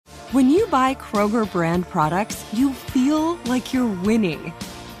When you buy Kroger brand products, you feel like you're winning.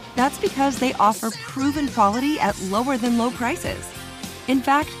 That's because they offer proven quality at lower than low prices. In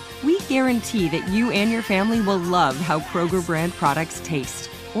fact, we guarantee that you and your family will love how Kroger brand products taste,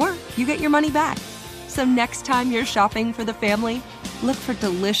 or you get your money back. So next time you're shopping for the family, look for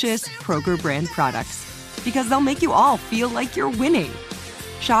delicious Kroger brand products, because they'll make you all feel like you're winning.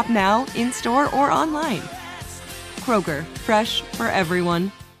 Shop now, in-store, or online. Kroger, fresh for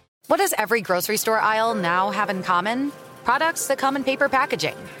everyone. What does every grocery store aisle now have in common? Products that come in paper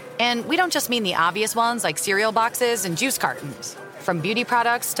packaging. And we don't just mean the obvious ones like cereal boxes and juice cartons. From beauty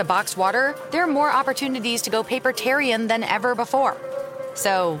products to boxed water, there are more opportunities to go papertarian than ever before.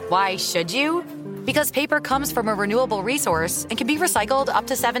 So why should you? Because paper comes from a renewable resource and can be recycled up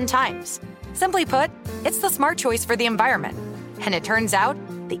to 7 times. Simply put, it's the smart choice for the environment. And it turns out,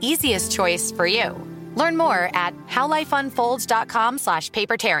 the easiest choice for you. Learn more at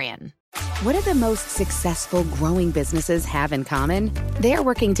howlifeunfolds.com/papertarian. What do the most successful growing businesses have in common? They're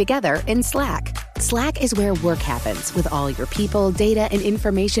working together in Slack. Slack is where work happens with all your people, data, and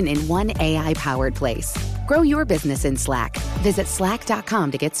information in one AI-powered place. Grow your business in Slack. Visit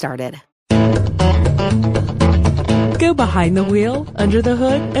slack.com to get started. Go behind the wheel, under the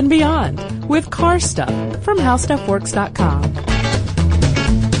hood, and beyond with Car Stuff from HowStuffWorks.com.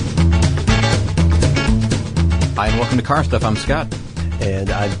 Hi, and welcome to Car Stuff. I'm Scott. And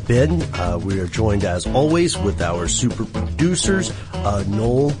I'm Ben. We are joined, as always, with our super producers,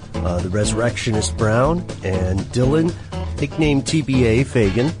 Noel, the Resurrectionist Brown, and Dylan, nicknamed TBA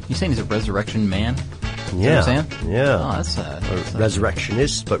Fagan. You saying he's a resurrection man? Yeah. Is that what I'm saying? Yeah. Oh, that's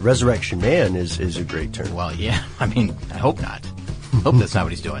Resurrectionist, but Resurrection Man is a great term. Well, yeah. I mean, I hope not. Hope that's not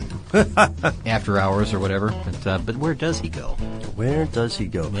what he's doing. After hours or whatever. But where does he go? Where does he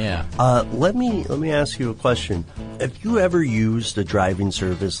go? Yeah. Let me ask you a question. Have you ever used a driving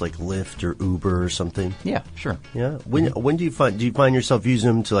service like Lyft or Uber or something? Yeah, sure. Yeah. When do you find yourself using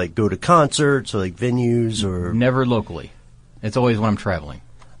them to like go to concerts or like venues or? Never locally. It's always when I'm traveling.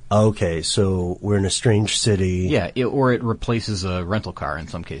 Okay, so we're in a strange city. Yeah, or it replaces a rental car in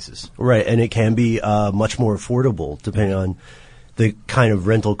some cases. Right, and it can be much more affordable depending on the kind of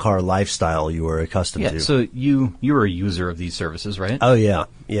rental car lifestyle you are accustomed to. Yeah, so you're a user of these services, right? Oh, yeah.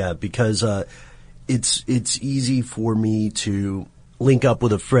 Yeah, because it's easy for me to link up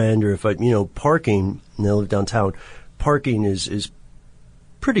with a friend, or if parking, and I live downtown, parking is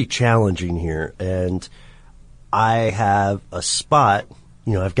pretty challenging here. And I have a spot,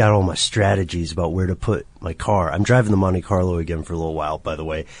 I've got all my strategies about where to put my car. I'm driving the Monte Carlo again for a little while, by the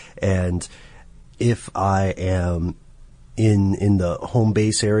way. And if I am in the home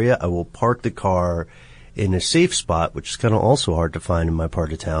base area, I will park the car in a safe spot, which is kind of also hard to find in my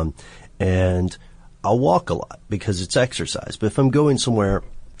part of town. And I'll walk a lot because it's exercise. But if I'm going somewhere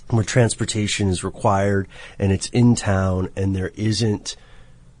where transportation is required and it's in town and there isn't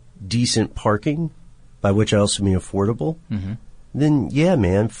decent parking, by which I also mean affordable, then yeah,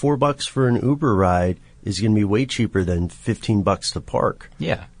 man, $4 for an Uber ride is going to be way cheaper than $15 to park.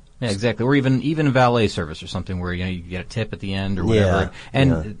 Yeah. Yeah, exactly. Or even valet service or something where you get a tip at the end or whatever. Yeah,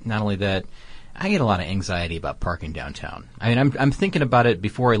 and not only that, I get a lot of anxiety about parking downtown. I mean, I'm thinking about it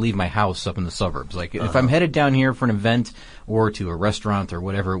before I leave my house up in the suburbs. Like if I'm headed down here for an event or to a restaurant or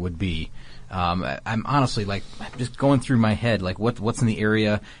whatever it would be, I'm honestly like just going through my head like what's in the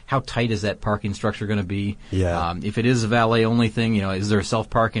area, how tight is that parking structure going to be? Yeah. If it is a valet only thing, is there a self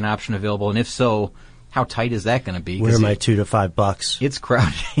parking option available? And if so, how tight is that going to be? Where are my $2 to $5? It's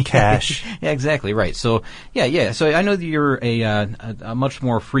crowded. Cash. Yeah, exactly right. So yeah. So I know that you're a much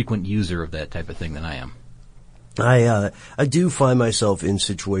more frequent user of that type of thing than I am. I do find myself in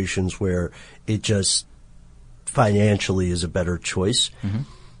situations where it just financially is a better choice. Mm-hmm.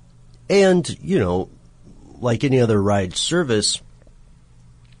 And, like any other ride service,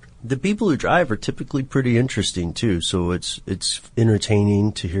 the people who drive are typically pretty interesting too. So it's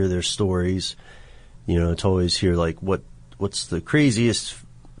entertaining to hear their stories. To always hear like what's the craziest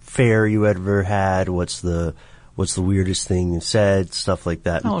fare you ever had, what's the weirdest thing you said, stuff like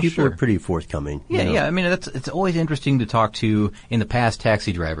that. And people are pretty forthcoming. Yeah, yeah. I mean, it's always interesting to talk to, in the past,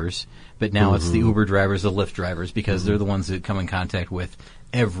 taxi drivers, but now it's the Uber drivers, the Lyft drivers, because they're the ones that come in contact with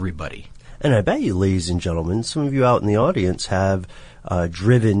everybody. And I bet you, ladies and gentlemen, some of you out in the audience have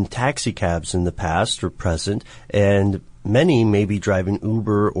driven taxi cabs in the past or present, and many may be driving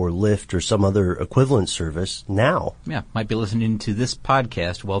Uber or Lyft or some other equivalent service now. Yeah, might be listening to this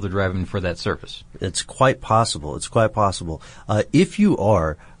podcast while they're driving for that service. It's quite possible. If you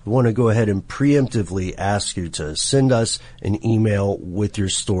are, I want to go ahead and preemptively ask you to send us an email with your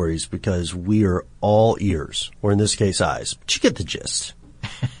stories because we are all ears, or in this case, eyes. But you get the gist.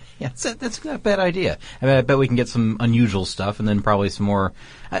 Yeah, That's not a bad idea. I mean, I bet we can get some unusual stuff, and then probably some more.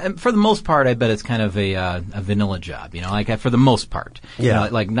 For the most part, I bet it's kind of a vanilla job. Like for the most part. Yeah.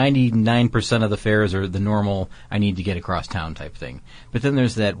 Like 99% of the fares are the normal. I need to get across town type thing. But then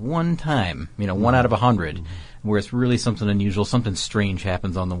there's that one time, 1 out of 100, where it's really something unusual, something strange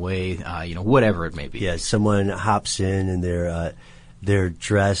happens on the way. Whatever it may be. Yeah, someone hops in and they're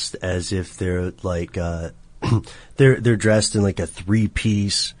dressed as if they're like they're dressed in like a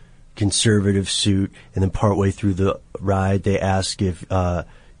 3-piece conservative suit, and then partway through the ride they ask if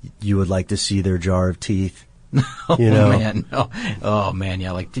you would like to see their jar of teeth. Man, no. Oh man,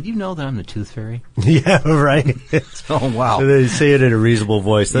 yeah. Like, did you know that I'm the Tooth Fairy? Yeah, right. Oh wow. So they say it in a reasonable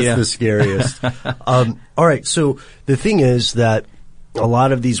voice. That's the scariest. All right. So the thing is that a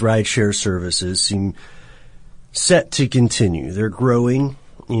lot of these rideshare services seem set to continue. They're growing.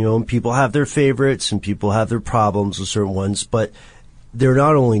 And people have their favorites and people have their problems with certain ones, but they're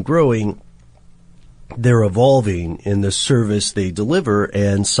not only growing, they're evolving in the service they deliver.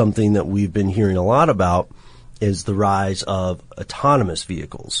 And something that we've been hearing a lot about is the rise of autonomous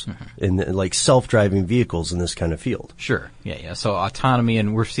vehicles and like self-driving vehicles in this kind of field. Sure. Yeah. So autonomy,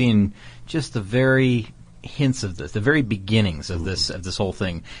 and we're seeing just the very hints of this, the very beginnings of this whole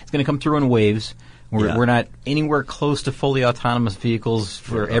thing. It's going to come through in waves. We're not anywhere close to fully autonomous vehicles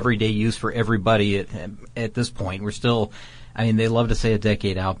for everyday use for everybody at this point. We're still, they love to say a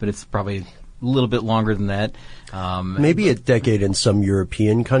decade out, but it's probably a little bit longer than that. Maybe a decade in some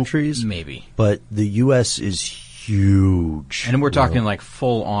European countries. Maybe. But the U.S. is huge. And we're talking like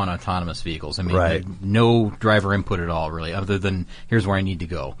full-on autonomous vehicles. Right. No driver input at all, really, other than here's where I need to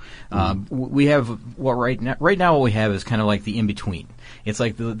go. We have right now what we have is kind of like the in-between. It's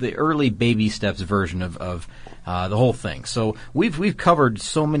like the early baby steps version of the whole thing. So we've covered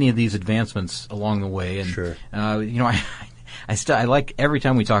so many of these advancements along the way, and sure. I like every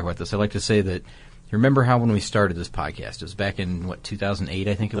time we talk about this, I like to say that. Remember how when we started this podcast, it was back in 2008,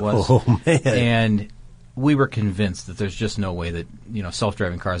 I think it was. Oh man! And we were convinced that there's just no way that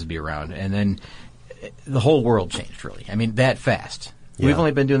self-driving cars would be around, and then the whole world changed. Really, that fast. Yeah. We've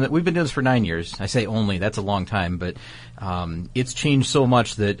only been doing that. We've been doing this for 9 years. I say only. That's a long time, but it's changed so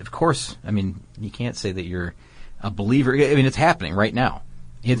much that, of course, you can't say that you're a believer. It's happening right now.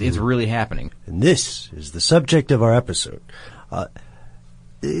 It's really happening. And this is the subject of our episode.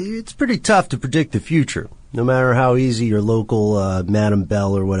 It's pretty tough to predict the future, no matter how easy your local Madam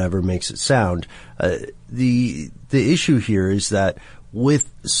Bell or whatever makes it sound. The issue here is that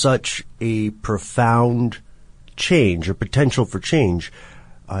with such a profound change or potential for change,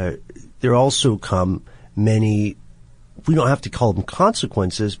 there also come many, we don't have to call them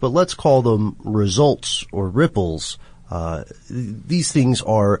consequences, but let's call them results or ripples. These things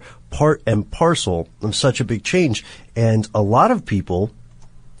are part and parcel of such a big change, and a lot of people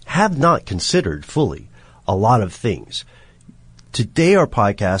have not considered fully a lot of things. Today our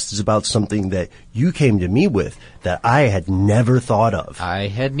podcast is about something that you came to me with that I had never thought of. I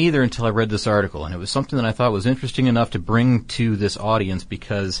had neither until I read this article, and it was something that I thought was interesting enough to bring to this audience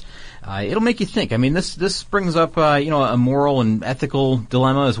because it'll make you think. This brings up a moral and ethical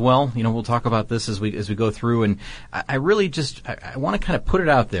dilemma as well. We'll talk about this as we go through, and I really just I want to kind of put it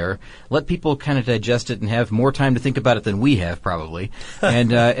out there, let people kind of digest it and have more time to think about it than we have probably,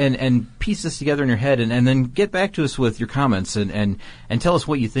 and piece this together in your head, and then get back to us with your comments and tell us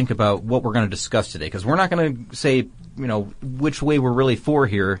what you think about what we're going to discuss today, because we're not going to say which way we're really for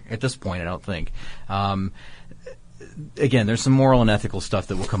here at this point. I don't think. Again, there's some moral and ethical stuff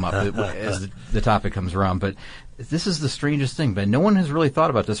that will come up as the topic comes around, but this is the strangest thing. But no one has really thought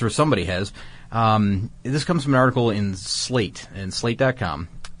about this, or somebody has. This comes from an article in Slate, and Slate.com,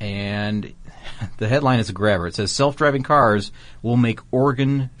 and the headline is a grabber. It says, self-driving cars will make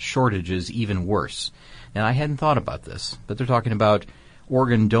organ shortages even worse. Now, I hadn't thought about this, but they're talking about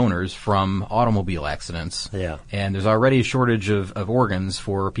organ donors from automobile accidents. Yeah. And there's already a shortage of organs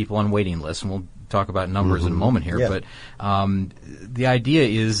for people on waiting lists, and we'll talk about numbers in a moment here. Yeah. But the idea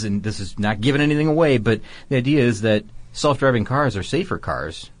is, and this is not giving anything away, but the idea is that self-driving cars are safer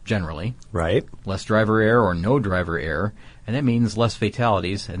cars, generally. Right. Less driver error or no driver error, and that means less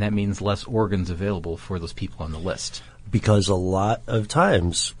fatalities, and that means less organs available for those people on the list. Because a lot of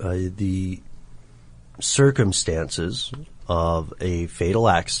times the circumstances of a fatal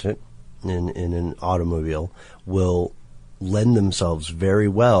accident in an automobile will lend themselves very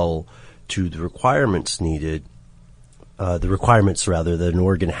well to the requirements that an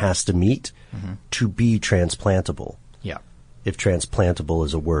organ has to meet to be transplantable. Yeah. if transplantable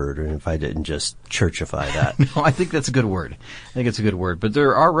is a word, and if I didn't just churchify that. No, I think that's a good word. I think it's a good word. But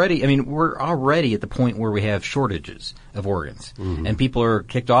we're already at the point where we have shortages of organs, and people are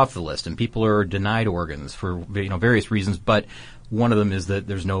kicked off the list, and people are denied organs for various reasons. But one of them is that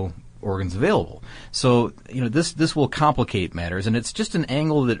there's no organs available. So, this will complicate matters, and it's just an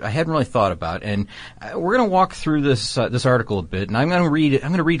angle that I hadn't really thought about. And we're going to walk through this article a bit, and I'm going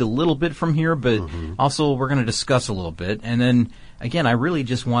to read a little bit from here, but also we're going to discuss a little bit. And then again, I really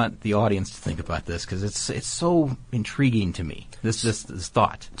just want the audience to think about this because it's so intriguing to me. This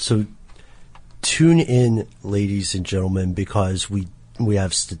thought. So tune in, ladies and gentlemen, because we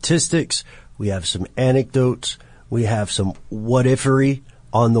have statistics, we have some anecdotes, we have some what-ifery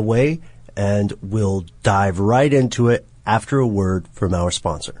on the way, and we'll dive right into it after a word from our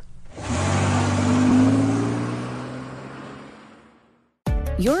sponsor.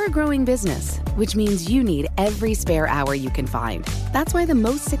 You're a growing business, which means you need every spare hour you can find. That's why the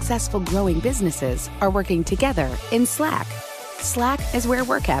most successful growing businesses are working together in Slack. Slack is where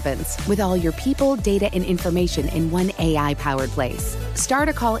work happens, with all your people, data, and information in one AI-powered place. Start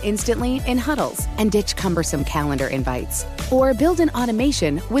a call instantly in huddles and ditch cumbersome calendar invites. Or build an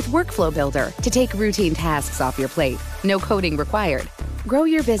automation with Workflow Builder to take routine tasks off your plate. No coding required. Grow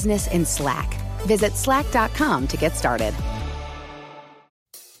your business in Slack. Visit slack.com to get started.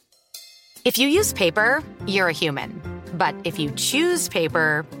 If you use paper, you're a human. But if you choose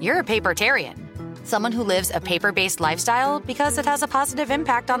paper, you're a papertarian. Someone who lives a paper-based lifestyle because it has a positive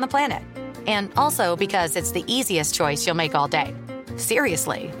impact on the planet. And also because it's the easiest choice you'll make all day.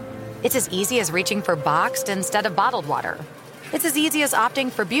 Seriously. It's as easy as reaching for boxed instead of bottled water. It's as easy as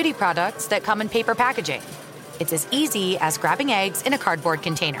opting for beauty products that come in paper packaging. It's as easy as grabbing eggs in a cardboard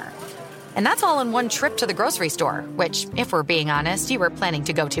container. And that's all in one trip to the grocery store, which, if we're being honest, you were planning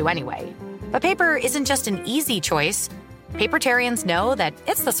to go to anyway. But paper isn't just an easy choice. Papertarians know that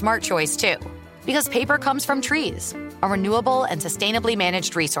it's the smart choice, too. Because paper comes from trees, a renewable and sustainably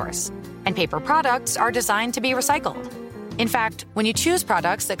managed resource. And paper products are designed to be recycled. In fact, when you choose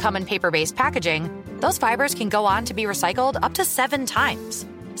products that come in paper-based packaging, those fibers can go on to be recycled up to 7 times.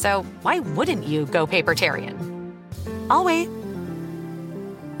 So why wouldn't you go papertarian? I'll wait.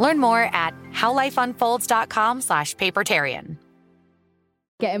 Learn more at howlifeunfolds.com/papertarian.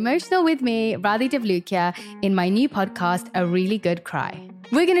 Get emotional with me, Radhi Devlukia, in my new podcast, A Really Good Cry.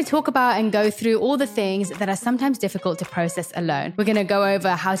 We're going to talk about and go through all the things that are sometimes difficult to process alone. We're going to go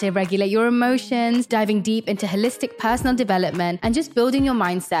over how to regulate your emotions, diving deep into holistic personal development, and just building your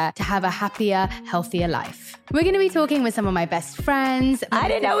mindset to have a happier, healthier life. We're going to be talking with some of my best friends. I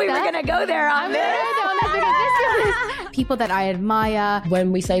didn't know we were going to go there on this. People that I admire.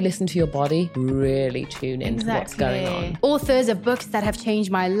 When we say listen to your body, really tune into what's going on. Authors of books that have changed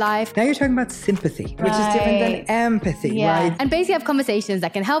my life. Now you're talking about sympathy, which is different than empathy, right? And basically have conversations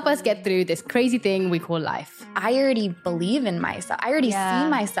that can help us get through this crazy thing we call life. I already believe in myself. I already see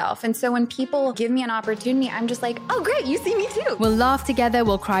myself. And so when people give me an opportunity, I'm just like, oh, great, you see me too. We'll laugh together,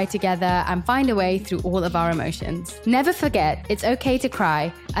 we'll cry together, and find a way through all of our emotions. Never forget, it's okay to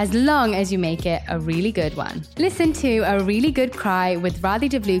cry as long as you make it a really good one. Listen to A Really Good Cry with Radhi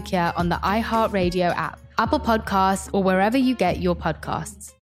Devlukia on the iHeartRadio app, Apple Podcasts, or wherever you get your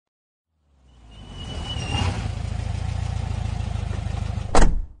podcasts.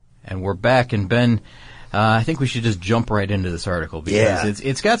 And we're back, and Ben, I think we should just jump right into this article because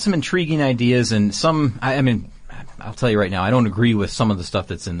it's got some intriguing ideas and some. I mean, I'll tell you right now, I don't agree with some of the stuff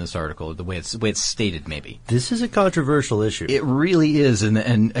that's in this article, the way it's stated. Maybe this is a controversial issue. It really is,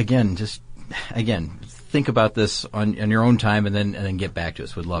 and again, think about this on your own time, and then get back to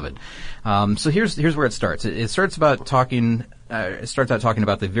us. We'd love it. So here's where it starts. It starts out talking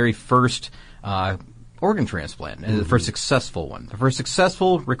about the very first organ transplant, the first successful one. The first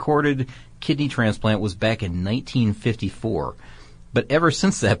successful recorded kidney transplant was back in 1954. But ever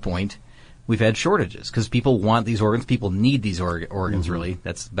since that point, we've had shortages because people want these organs. People need these organs, really.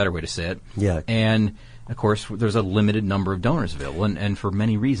 That's a better way to say it. Yeah. And, of course, there's a limited number of donors available. And for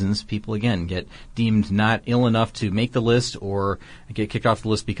many reasons, people, again, get deemed not ill enough to make the list or get kicked off the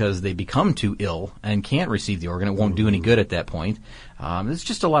list because they become too ill and can't receive the organ. It won't do any good at that point. There's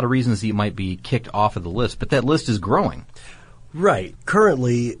just a lot of reasons that you might be kicked off of the list. But that list is growing. Right.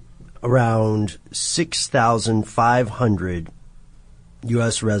 Currently, around 6,500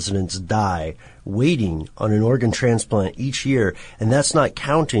 U.S. residents die waiting on an organ transplant each year, and that's not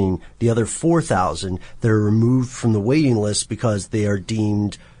counting the other 4,000 that are removed from the waiting list because they are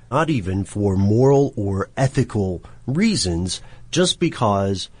deemed not even for moral or ethical reasons, just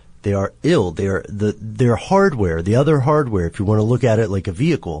because they are ill. Their hardware, the other hardware, if you want to look at it like a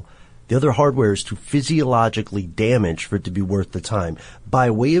vehicle, The other hardware is too physiologically damaged for it to be worth the time. By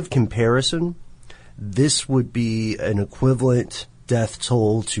way of comparison, this would be an equivalent death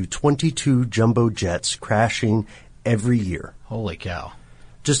toll to 22 jumbo jets crashing every year. Holy cow.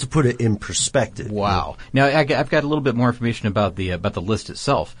 Just to put it in perspective. Wow. Now, I've got a little bit more information about the list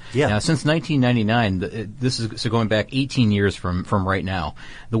itself. Yeah. Now, since 1999, this is so going back 18 years from right now,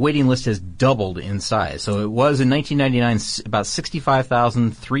 the waiting list has doubled in size. So it was in 1999 about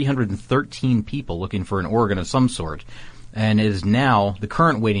 65,313 people looking for an organ of some sort, and it is now the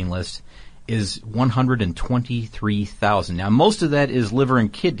current waiting list is 123,000. Now, most of that is liver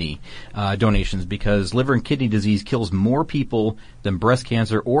and kidney donations, because liver and kidney disease kills more people than breast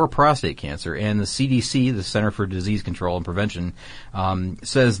cancer or prostate cancer. And the CDC, the Center for Disease Control and Prevention,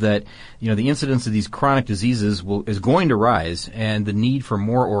 says that the incidence of these chronic diseases is going to rise, and the need for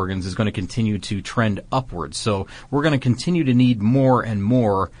more organs is going to continue to trend upwards. So we're going to continue to need more and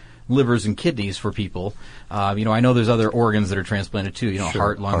more livers and kidneys for people. I know there's other organs that are transplanted too,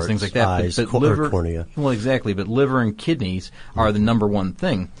 heart, lungs, Hearts, things like that. eyes, but liver, cornea. Well, exactly. But liver and kidneys are the number one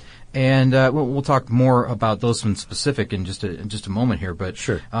thing. And we'll talk more about those in specific in just a moment here. But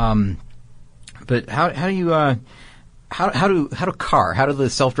sure. But how do the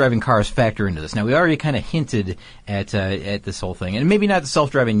self-driving cars factor into this? Now, we already kind of hinted at this whole thing, and maybe not the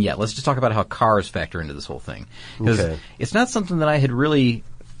self-driving yet. Let's just talk about how cars factor into this whole thing, because it's not something that I had really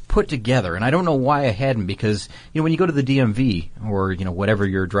put together, and I don't know why I hadn't, because when you go to the DMV or whatever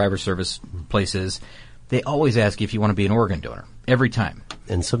your driver service place is, they always ask you if you want to be an organ donor every time.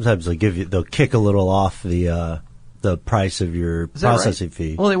 And sometimes they'll kick a little off the price of your processing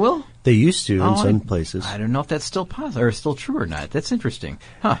fee. Well, they will? They used to in some places. I don't know if that's still possible or still true or not. That's interesting.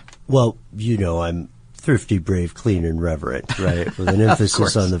 Huh. Well, I'm thrifty, brave, clean, and reverent, right? With an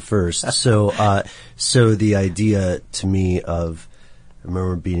emphasis on the first. So the idea to me of, I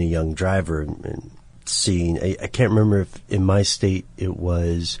remember being a young driver and seeing, I can't remember if in my state it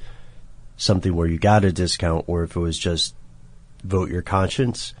was something where you got a discount or if it was just vote your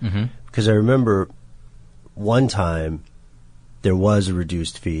conscience. Mm-hmm. Because I remember one time there was a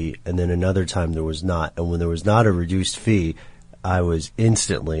reduced fee, and then another time there was not. And when there was not a reduced fee, I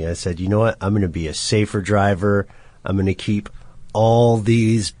said, you know what? I'm going to be a safer driver. I'm going to keep all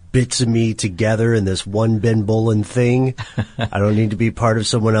these bits of me together in this one Ben Bowlin thing. I don't need to be part of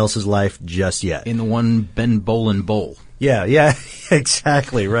someone else's life just yet. In the one Ben Bowlin bowl. Yeah,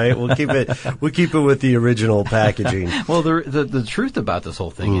 exactly, right? We'll keep it with the original packaging. Well, the truth about this whole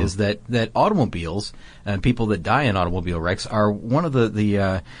thing is that automobiles and people that die in automobile wrecks are one of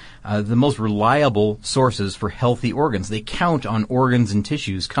the most reliable sources for healthy organs. They count on organs and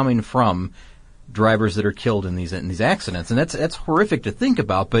tissues coming from drivers that are killed in these accidents, and that's horrific to think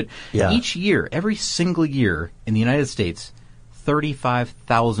about. But each year, every single year in the United States,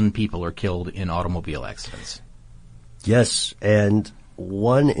 35,000 people are killed in automobile accidents. Yes, and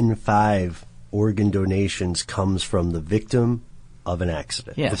 1 in 5 organ donations comes from the victim of an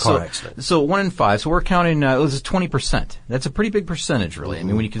accident, the car accident. So 1 in 5. So we're counting. This is 20%. That's a pretty big percentage, really. I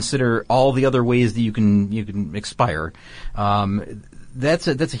mean, when you consider all the other ways that you can expire. That's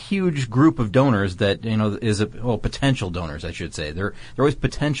a huge group of donors that potential donors, I should say. They're always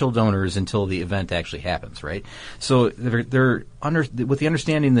potential donors until the event actually happens, right? So they're with the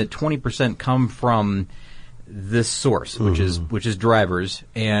understanding that 20% come from this source, which is drivers,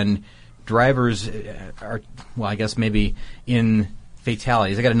 and drivers are, well, I guess maybe in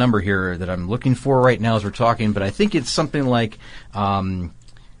fatalities. I got a number here that I'm looking for right now as we're talking, but I think it's something like.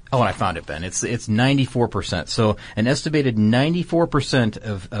 Oh, and I found it, Ben. It's 94%. So an estimated 94%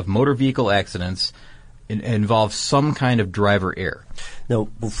 of motor vehicle accidents involve some kind of driver error. Now,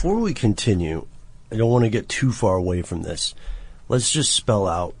 before we continue, I don't want to get too far away from this. Let's just spell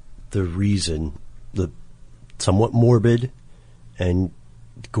out the reason, the somewhat morbid and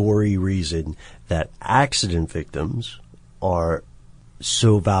gory reason that accident victims are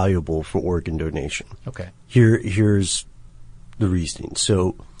so valuable for organ donation. Okay. Here's the reasoning.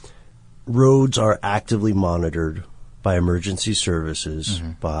 So roads are actively monitored by emergency services,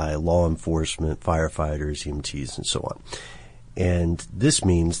 by law enforcement, firefighters, EMTs, and so on. And this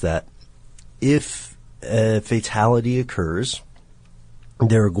means that if a fatality occurs,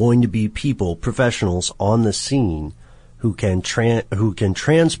 there are going to be people, professionals on the scene who can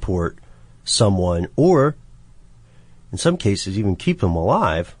transport someone, or in some cases even keep them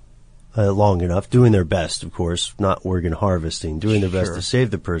alive long enough, doing their best, of course, not organ harvesting, doing their best to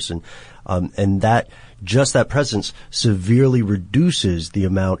save the person. And that presence severely reduces the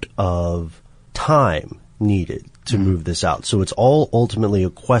amount of time needed to move this out. So it's all ultimately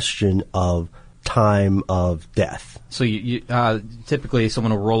a question of time of death. So you typically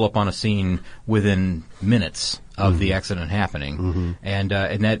someone will roll up on a scene within minutes of the accident happening, and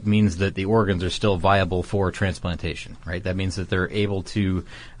that means that the organs are still viable for transplantation, right? That means that they're able to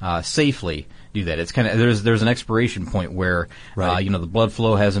safely do that. It's kind of there's an expiration point where the blood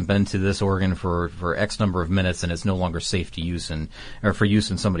flow hasn't been to this organ for X number of minutes, and it's no longer safe to use or for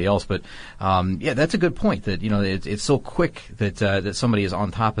use in somebody else. But that's a good point. That it's so quick that somebody is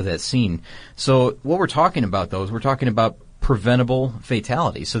on top of that scene. So what we're talking about, though, is we're talking about preventable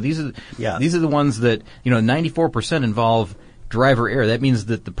fatalities. So these are the ones that 94% involve driver error. That means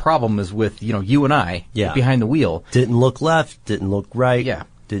that the problem is with you and I behind the wheel. Didn't look left, didn't look right.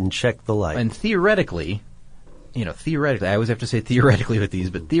 Didn't check the light. And theoretically, I always have to say theoretically with these,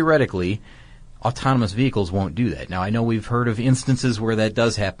 but theoretically, autonomous vehicles won't do that. Now, I know we've heard of instances where that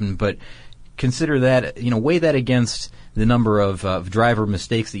does happen, but consider that, weigh that against the number of driver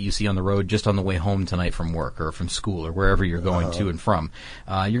mistakes that you see on the road just on the way home tonight from work or from school or wherever you're going to and from.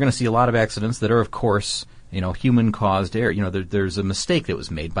 You're going to see a lot of accidents that are, of course, human-caused error. There's a mistake that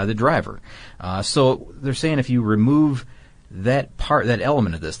was made by the driver. So they're saying if you remove that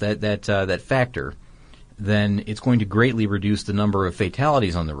element of this, that factor, then it's going to greatly reduce the number of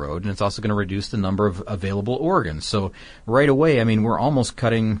fatalities on the road, and it's also going to reduce the number of available organs. So right away, I mean, we're almost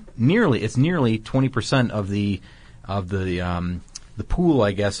cutting nearly 20% of the pool,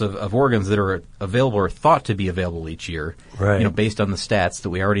 I guess, of organs that are available or thought to be available each year, based on the stats that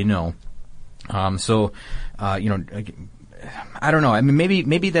we already know. I don't know. I mean,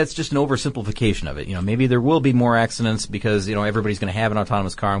 maybe that's just an oversimplification of it. Maybe there will be more accidents because everybody's going to have an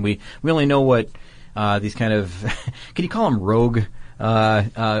autonomous car, and we only know what these kind of can you call them rogue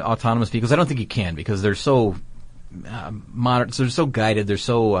autonomous vehicles? I don't think you can because they're so modern, so they're so guided, they're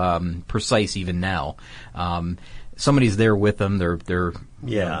so precise even now. Somebody's there with them.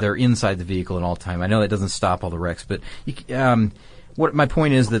 They're inside the vehicle at all time. I know that doesn't stop all the wrecks, but what my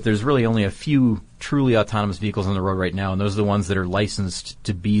point is that there's really only a few truly autonomous vehicles on the road right now, and those are the ones that are licensed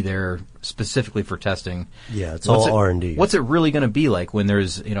to be there specifically for testing. Yeah, it's all R&D. What's it really going to be like when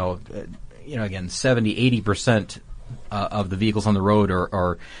there's, again, 70, 80% of the vehicles on the road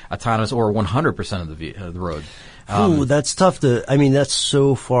are autonomous, or 100% of the road? That's tough that's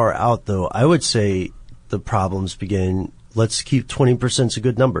so far out, though. I would say the problems begin, let's keep 20% is a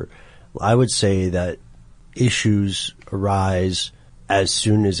good number. I would say that issues arise as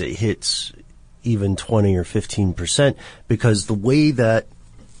soon as it hits even 20 or 15%, because the way that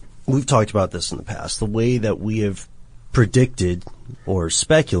we've talked about this in the past, the way that we have predicted or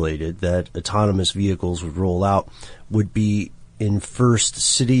speculated that autonomous vehicles would roll out would be in first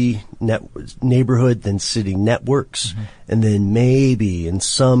city neighborhood, then city networks, and then maybe in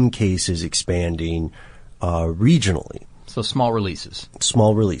some cases expanding regionally. So small releases.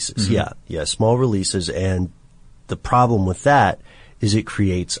 Small releases, yeah, small releases. And the problem with that is it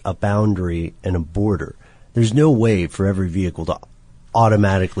creates a boundary and a border. There's no way for every vehicle to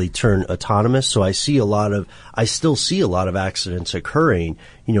automatically turn autonomous. So I still see a lot of accidents occurring,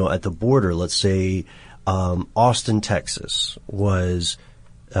 at the border. Let's say, Austin, Texas was,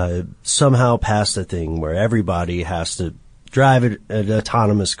 somehow passed a thing where everybody has to drive an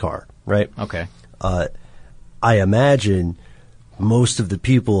autonomous car, right? Okay. I imagine most of the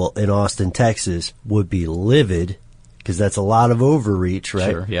people in Austin, Texas would be livid because that's a lot of overreach, right?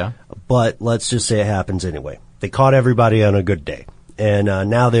 Sure, yeah. But let's just say it happens anyway. They caught everybody on a good day. And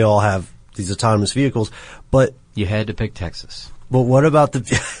now they all have these autonomous vehicles. But you had to pick Texas. But what about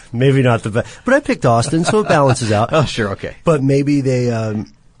maybe not the best, but I picked Austin, so it balances out. Oh, sure, okay. But maybe they,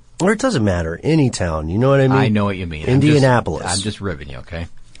 or it doesn't matter, any town, you know what I mean? I know what you mean. Indianapolis. I'm just ribbing you, okay?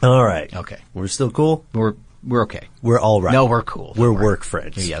 All right. Okay. We're still cool? We're okay. We're all right. No, we're cool. We're work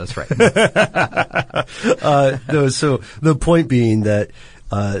friends. Yeah, that's right. So the point being that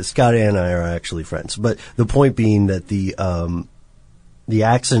Scott and I are actually friends, but the point being that the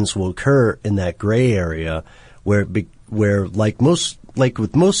accidents will occur in that gray area where like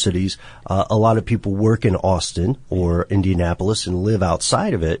with most cities, a lot of people work in Austin or Indianapolis and live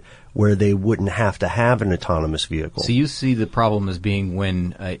outside of it, where they wouldn't have to have an autonomous vehicle. So you see the problem as being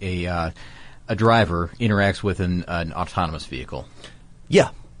when a driver interacts with an autonomous vehicle. Yeah.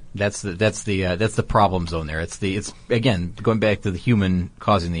 That's the problem zone there. It's again going back to the human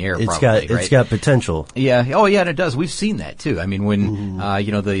causing the error. It's got potential. Yeah. Oh yeah, and it does. We've seen that too. I mean, when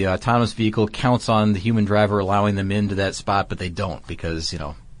the autonomous vehicle counts on the human driver allowing them into that spot, but they don't because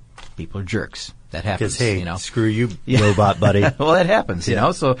people are jerks. That happens. Because hey, screw you, robot buddy. Well, that happens.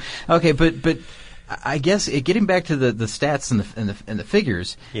 So okay, but I guess getting back to the stats and the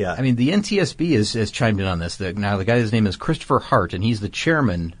figures. Yeah. I mean, the NTSB has chimed in on this. Now, the guy's name is Christopher Hart, and he's the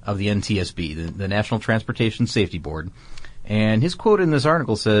chairman of the NTSB, the National Transportation Safety Board. And his quote in this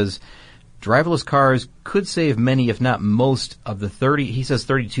article says, "Driverless cars could save many, if not most, of the 30." He says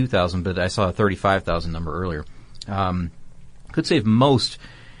 32,000, but I saw a 35,000 number earlier. Could save most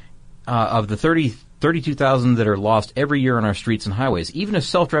of the 32,000 that are lost every year on our streets and highways. Even if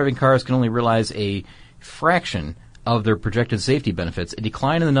self-driving cars can only realize a fraction of their projected safety benefits, a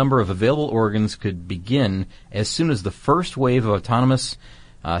decline in the number of available organs could begin as soon as the first wave of autonomous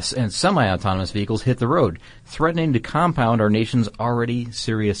and semi-autonomous vehicles hit the road, threatening to compound our nation's already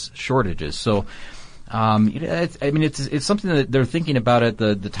serious shortages. So, it's something that they're thinking about at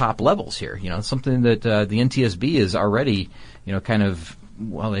the top levels here. It's something that the NTSB is already, kind of.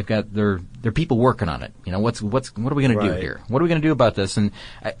 Well, they've got their people working on it. What are we going to do here? What are we going to do about this? And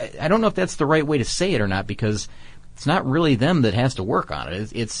I don't know if that's the right way to say it or not, because it's not really them that has to work on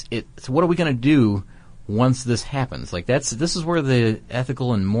it. It's what are we going to do once this happens? Like this is where the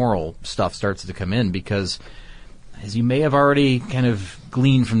ethical and moral stuff starts to come in, because as you may have already kind of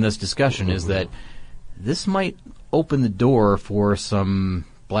gleaned from this discussion, is that this might open the door for some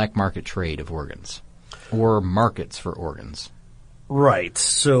black market trade of organs or markets for organs. Right.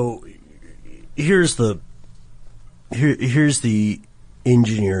 So here's the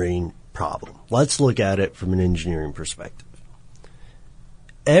engineering problem. Let's look at it from an engineering perspective.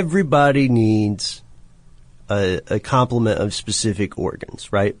 Everybody needs a complement of specific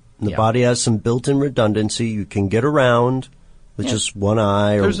organs, right? And the body has some built-in redundancy. You can get around with just one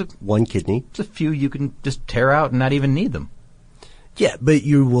eye or one kidney. There's a few you can just tear out and not even need them. Yeah, but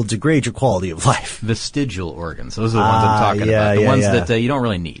you will degrade your quality of life. Vestigial organs. Those are the ones I'm talking about. The ones that you don't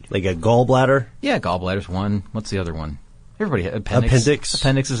really need. Like a gallbladder? Yeah, gallbladder's one. What's the other one? Everybody appendix.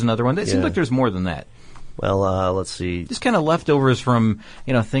 Appendix is another one. It seems like there's more than that. Well, let's see. Just kind of leftovers from,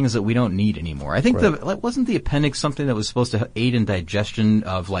 things that we don't need anymore. I think wasn't the appendix something that was supposed to aid in digestion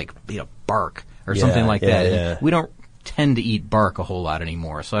of bark or something like that? Yeah. We don't tend to eat bark a whole lot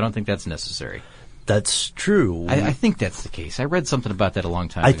anymore, so I don't think that's necessary. That's true. I think that's the case. I read something about that a long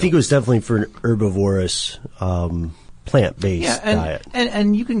time ago. I think it was definitely for an herbivorous, plant-based diet.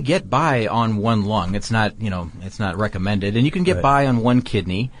 And you can get by on one lung. It's not, it's not recommended. And you can get by on one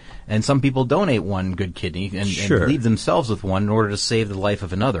kidney. And some people donate one good kidney and leave themselves with one in order to save the life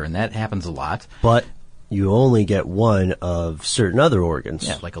of another. And that happens a lot. But you only get one of certain other organs.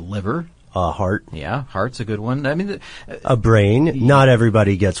 Yeah, like a liver. Heart. Yeah, heart's a good one. I mean, a brain. Not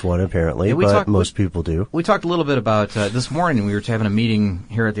everybody gets one, apparently, but most people do. We talked a little bit about this morning. We were having a meeting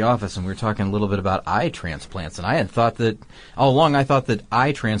here at the office, and we were talking a little bit about eye transplants. And I had thought that all along,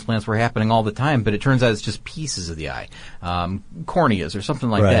 eye transplants were happening all the time, but it turns out it's just pieces of the eye, corneas or something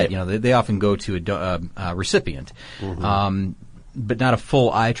like that. They often go to a recipient. Mm-hmm. But not a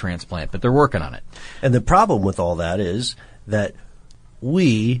full eye transplant, but they're working on it. And the problem with all that is that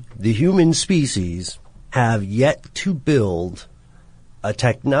we, the human species, have yet to build a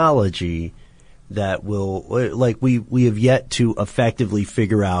technology that will, we have yet to effectively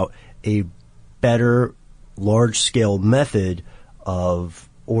figure out a better large-scale method of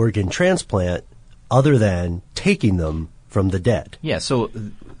organ transplant other than taking them from the dead. Yeah, so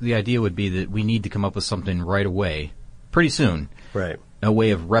the idea would be that we need to come up with something right away, pretty soon. Right. A way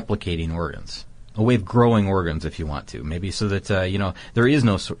of replicating organs. A way of growing organs, if you want to, maybe so that there is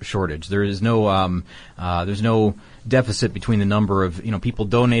no shortage. There is no there's no deficit between the number of people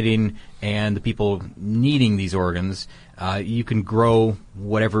donating and the people needing these organs. You can grow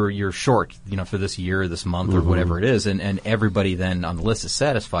whatever you're short, for this year, this month, or whatever it is, and everybody then on the list is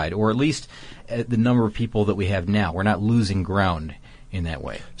satisfied, or at least the number of people that we have now. We're not losing ground in that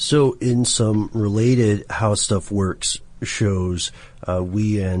way. So, in some related How Stuff Works shows,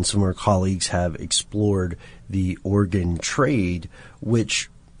 we and some of our colleagues have explored the organ trade, which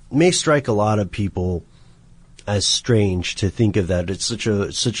may strike a lot of people as strange to think of that. It's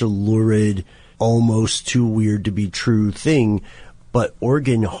such a lurid, almost too weird to be true thing, but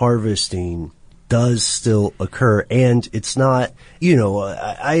organ harvesting does still occur, and it's not,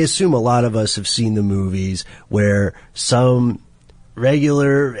 I assume a lot of us have seen the movies where some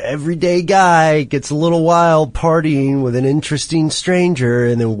regular, everyday guy gets a little wild partying with an interesting stranger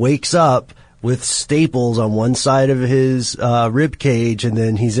and then wakes up with staples on one side of his rib cage, and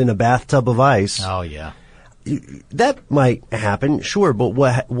then he's in a bathtub of ice. Oh, yeah. That might happen, sure, but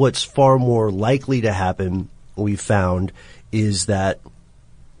what's far more likely to happen, we found, is that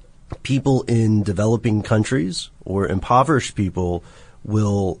people in developing countries or impoverished people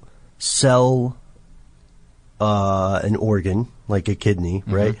will sell an organ, like a kidney,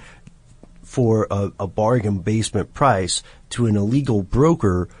 right, for a bargain basement price to an illegal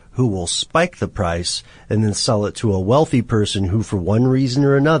broker who will spike the price and then sell it to a wealthy person who, for one reason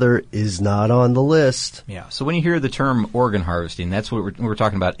or another, is not on the list. Yeah. So when you hear the term organ harvesting, that's what we're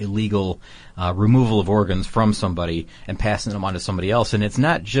talking about: illegal removal of organs from somebody and passing them on to somebody else. And it's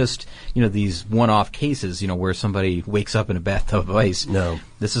not just these one-off cases where somebody wakes up in a bathtub of ice. No,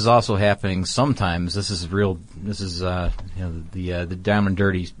 this is also happening sometimes. This is real. This is the down and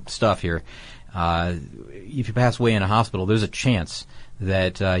dirty stuff here. If you pass away in a hospital, there's a chance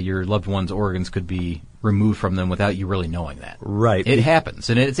that your loved one's organs could be removed from them without you really knowing that. Right. It happens,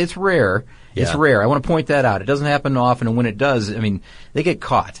 and it's rare. Yeah. It's rare. I want to point that out. It doesn't happen often, and when it does, they get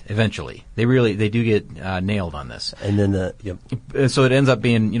caught eventually. They do get nailed on this. And then, so it ends up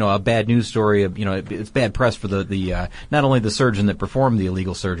being, a bad news story. It's bad press for the not only the surgeon that performed the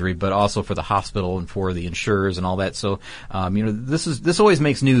illegal surgery, but also for the hospital and for the insurers and all that. So, this always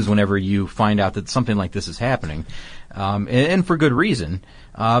makes news whenever you find out that something like this is happening, and for good reason.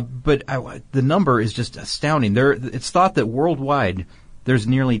 But the number is just astounding. It's thought that worldwide there's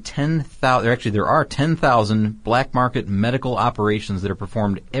nearly 10,000. Actually, there are 10,000 black market medical operations that are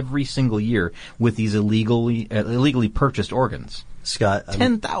performed every single year with these illegally purchased organs. Scott,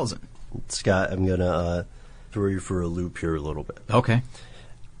 10,000. Scott, I'm gonna throw you for a loop here a little bit. Okay.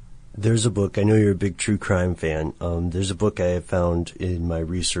 There's a book. I know you're a big true crime fan. There's a book I have found in my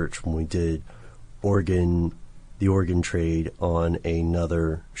research when we did the organ trade on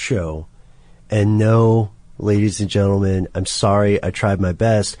another show. And no, ladies and gentlemen, I'm sorry, I tried my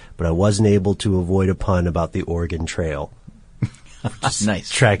best, but I wasn't able to avoid a pun about the Oregon Trail. Nice.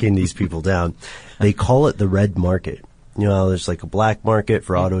 Tracking these people down. They call it the red market. There's like a black market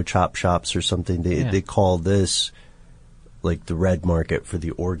for auto chop shops or something. They call this like the red market for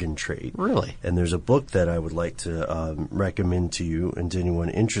the organ trade. Really? And there's a book that I would like to recommend to you and to anyone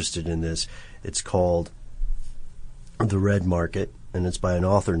interested in this. It's called The Red Market, and it's by an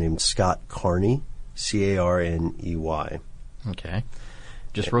author named Scott Carney, Carney. Okay.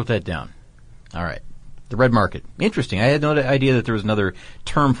 Just wrote that down. All right. The red market. Interesting. I had no idea that there was another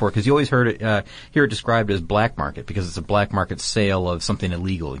term for it, because you always hear it described as black market because it's a black market sale of something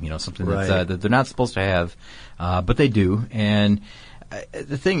illegal, something right. that they're not supposed to have, but they do. And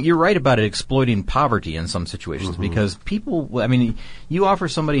the thing, you're right about it exploiting poverty in some situations, because people, you offer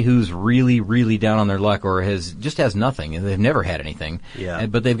somebody who's really, really down on their luck or has nothing and they've never had anything,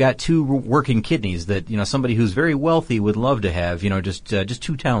 but they've got two working kidneys that, somebody who's very wealthy would love to have, just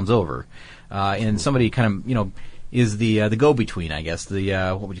 2 towns over. And somebody kind of, is the go-between, I guess,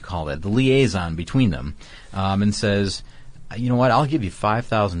 what would you call that? The liaison between them, and says, you know what, I'll give you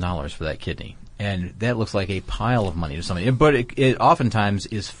 $5,000 for that kidney. And that looks like a pile of money to somebody. But it oftentimes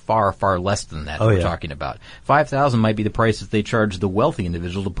is far, far less than that we're talking about. $5,000 might be the price that they charge the wealthy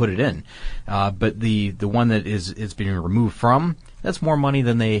individual to put it in. But the one that is being removed from, that's more money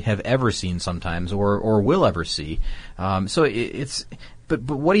than they have ever seen sometimes or will ever see. So it's... But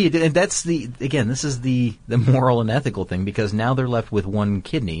what do you do? And that's this is the moral and ethical thing, because now they're left with one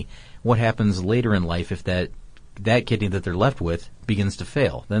kidney. What happens later in life if that kidney that they're left with begins to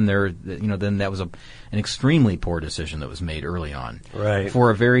fail? Then then that was an extremely poor decision that was made early on, right,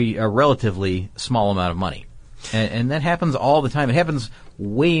 for a relatively small amount of money. And that happens all the time. It happens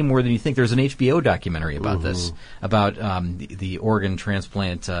way more than you think. There's an HBO documentary about this, about the organ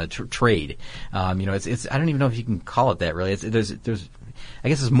transplant trade. It's I don't even know if you can call it that really. There's I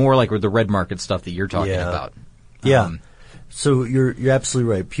guess it's more like the red market stuff that you're talking about. Yeah. So you're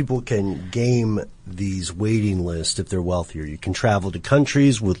absolutely right. People can game these waiting lists if they're wealthier. You can travel to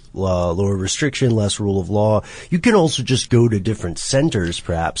countries with lower restriction, less rule of law. You can also just go to different centers,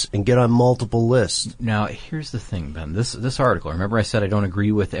 perhaps, and get on multiple lists. Now, here's the thing, Ben. This article, remember I said I don't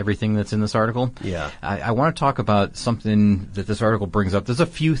agree with everything that's in this article? Yeah. I want to talk about something that this article brings up. There's a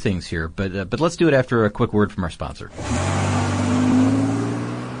few things here, but let's do it after a quick word from our sponsor.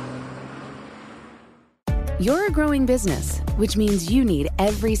 You're a growing business, which means you need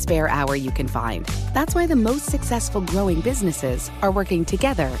every spare hour you can find. That's why the most successful growing businesses are working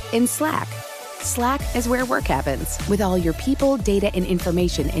together in Slack. Slack is where work happens, with all your people, data, and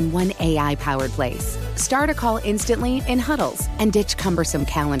information in one AI-powered place. Start a call instantly in huddles and ditch cumbersome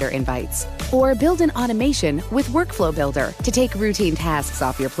calendar invites. Or build an automation with Workflow Builder to take routine tasks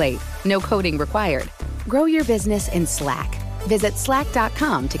off your plate. No coding required. Grow your business in Slack. Visit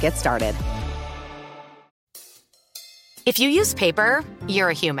slack.com to get started. If you use paper, you're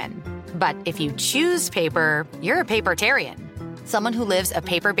a human. But if you choose paper, you're a papertarian. Someone who lives a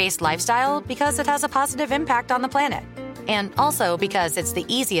paper-based lifestyle because it has a positive impact on the planet. And also because it's the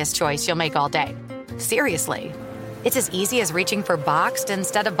easiest choice you'll make all day. Seriously. It's as easy as reaching for boxed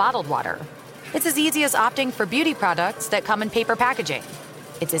instead of bottled water. It's as easy as opting for beauty products that come in paper packaging.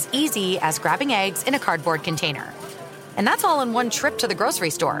 It's as easy as grabbing eggs in a cardboard container. And that's all in one trip to the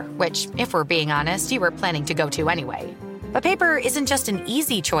grocery store, which, if we're being honest, you were planning to go to anyway. But paper isn't just an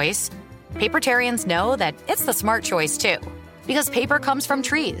easy choice. Papertarians know that it's the smart choice, too. Because paper comes from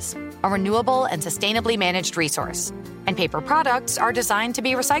trees, a renewable and sustainably managed resource. And paper products are designed to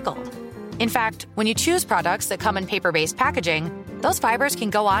be recycled. In fact, when you choose products that come in paper-based packaging, those fibers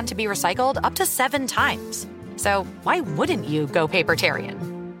can go on to be recycled up to 7 times. So why wouldn't you go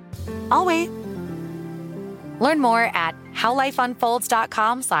papertarian? I'll wait. Learn more at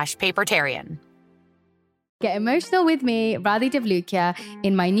howlifeunfolds.com/papertarian. Get emotional with me, Radhi Devlukia,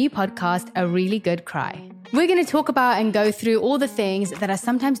 in my new podcast, A Really Good Cry. We're going to talk about and go through all the things that are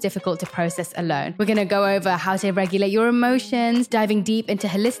sometimes difficult to process alone. We're going to go over how to regulate your emotions, diving deep into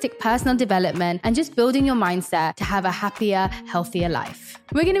holistic personal development, and just building your mindset to have a happier, healthier life.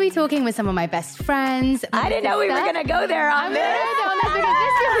 We're going to be talking with some of my best friends. I didn't know we were going to go there on this.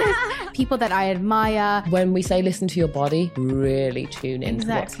 People that I admire. When we say listen to your body, really tune into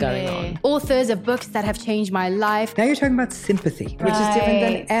what's going on. Authors of books that have changed my life. Now you're talking about sympathy, which is different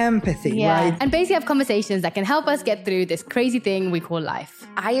than empathy, right? And basically have conversations that can help us get through this crazy thing we call life.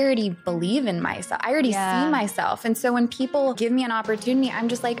 I already believe in myself. I already see myself. And so when people give me an opportunity, I'm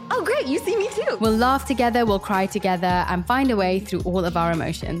just like, oh, great, you see me too. We'll laugh together, we'll cry together, and find a way through all of our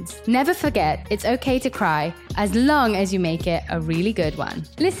emotions. Never forget, it's okay to cry as long as you make it a really good one.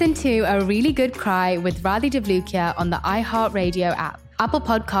 Listen to A Really Good Cry with Radhi Devlukia on the iHeartRadio app, Apple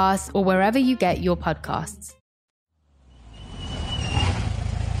Podcasts, or wherever you get your podcasts.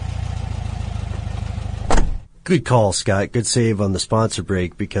 Good call, Scott. Good save on the sponsor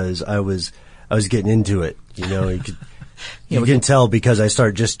break because I was getting into it. You know, you can tell because I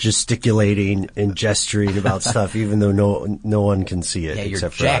start just gesticulating and gesturing about stuff, even though no one can see it. Yeah, you're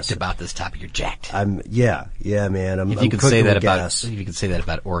except jacked for us. About this topic. You're jacked. Yeah, man. If you could say that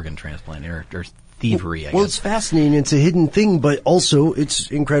about organ transplant or thievery, I guess. Well, it's fascinating. It's a hidden thing, but also it's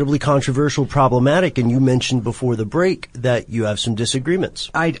incredibly controversial, problematic. And you mentioned before the break that you have some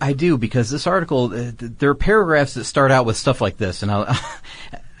disagreements. I do, because this article, there are paragraphs that start out with stuff like this, and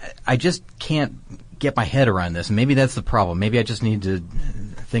I just can't get my head around this. Maybe that's the problem. Maybe I just need to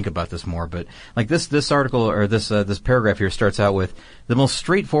think about this more. But like this article or this paragraph here starts out with, the most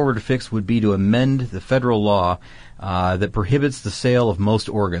straightforward fix would be to amend the federal law that prohibits the sale of most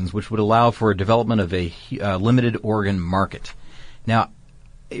organs, which would allow for a development of a limited organ market. Now,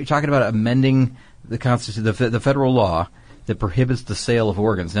 you're talking about amending the Constitution, the federal law that prohibits the sale of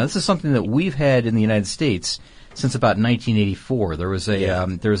organs. Now, this is something that we've had in the United States since about 1984. There was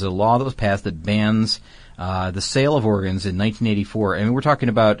a law that was passed that bans the sale of organs in 1984. I mean, we're talking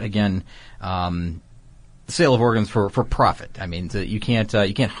about, again, the sale of organs for profit. I mean, you can't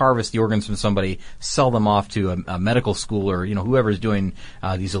harvest the organs from somebody, sell them off to a medical school or whoever's doing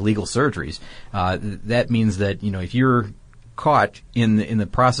these illegal surgeries. That means that if you're caught in the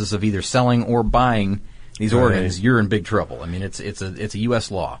process of either selling or buying these organs, you're in big trouble. I mean, it's a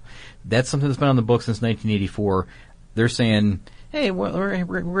U.S. law. That's something that's been on the books since 1984. They're saying, hey, well,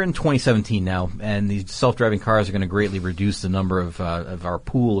 we're in 2017 now, and these self-driving cars are going to greatly reduce the number of our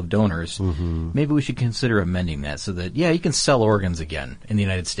pool of donors. Mm-hmm. Maybe we should consider amending that so that, you can sell organs again in the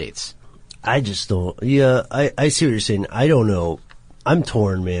United States. I just don't. Yeah, I see what you're saying. I don't know. I'm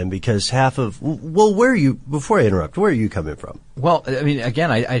torn, man, because where are you, before I interrupt, where are you coming from? Well, I mean,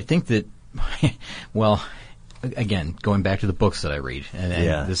 again, I think that, again, going back to the books that I read,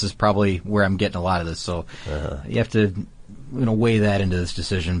 and this is probably where I'm getting a lot of this, so you have to weigh that into this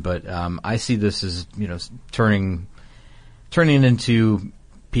decision. But I see this as turning into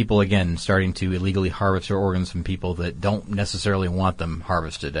people again starting to illegally harvest their organs from people that don't necessarily want them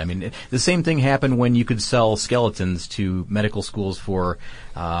harvested. I mean, the same thing happened when you could sell skeletons to medical schools for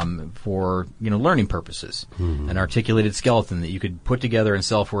learning purposes. Mm-hmm. An articulated skeleton that you could put together and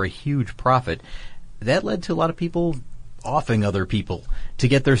sell for a huge profit. That led to a lot of people offing other people to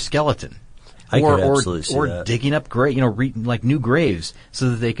get their skeleton. Or digging up like new graves so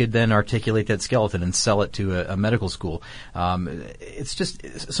that they could then articulate that skeleton and sell it to a medical school. It's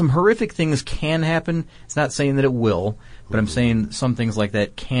just some horrific things can happen. It's not saying that it will, but I'm saying some things like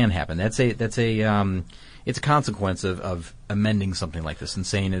that can happen. It's a consequence of amending something like this and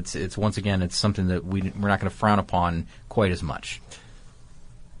saying it's once again it's something that we're not going to frown upon quite as much.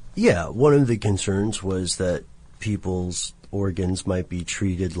 Yeah, one of the concerns was that people's organs might be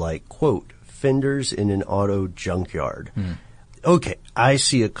treated like, quote, fenders in an auto junkyard. Mm. Okay, I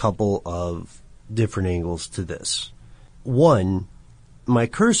see a couple of different angles to this. One, my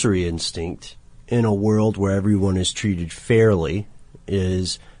cursory instinct, in a world where everyone is treated fairly,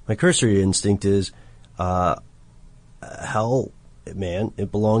 is my cursory instinct is, hell, man,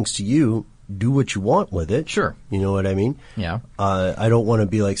 it belongs to you. Do what you want with it. Sure. You know what I mean? Yeah. I don't want to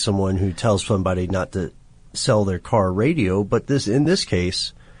be like someone who tells somebody not to sell their car radio, but in this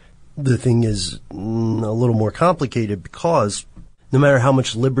case, the thing is a little more complicated because no matter how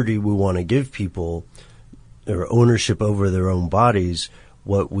much liberty we want to give people or ownership over their own bodies,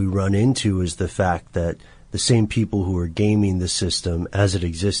 what we run into is the fact that the same people who are gaming the system as it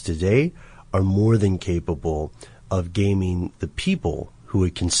exists today are more than capable of gaming the people who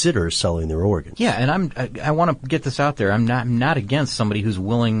would consider selling their organs. Yeah, and I want to get this out there. I'm not against somebody who's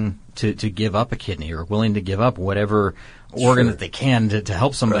willing to give up a kidney or willing to give up whatever organ that they can to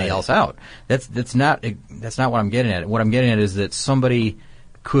help somebody else out. That's not what I'm getting at. What I'm getting at is that somebody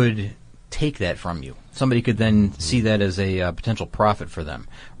could take that from you. Somebody could then see that as a potential profit for them.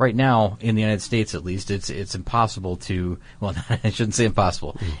 Right now, in the United States at least, it's impossible to, well, I shouldn't say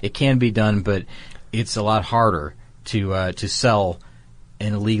impossible. It can be done, but it's a lot harder to sell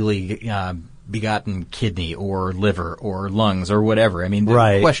an illegally begotten kidney or liver or lungs or whatever. I mean,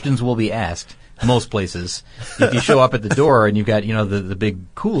 the questions will be asked most places. If you show up at the door and you've got, the big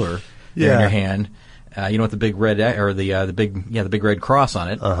cooler there in your hand, with the big red or the big red cross on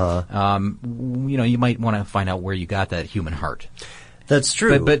it, you might want to find out where you got that human heart. That's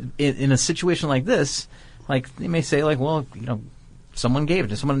true. But in a situation like this, like they may say, like, well, someone gave it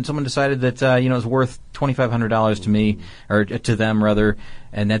to someone decided that it's worth $2,500 to me or to them rather,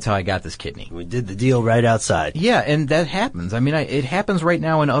 and that's how I got this kidney. We did the deal right outside. Yeah, and that happens. I mean, it happens right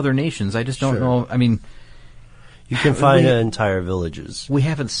now in other nations. I just don't know. I mean, you can find entire villages. We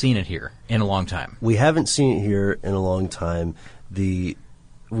haven't seen it here in a long time. We haven't seen it here in a long time. We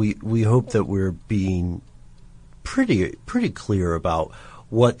hope that we're being pretty clear about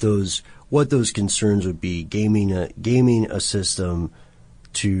what those concerns would be. Gaming a system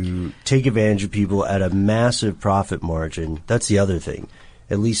to take advantage of people at a massive profit margin. That's the other thing.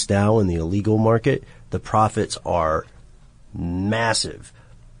 At least now in the illegal market, the profits are massive.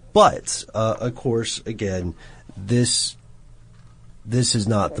 But of course, again, this is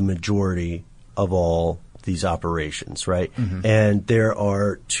not the majority of all these operations, right? Mm-hmm. And there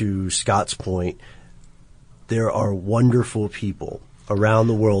are, to Scott's point, there are wonderful people around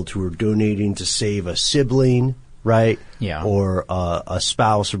the world who are donating to save a sibling, right? Yeah. Or a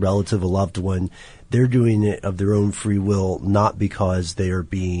spouse, a relative, a loved one. They're doing it of their own free will, not because they are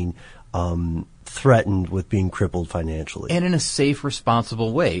being threatened with being crippled financially. And in a safe,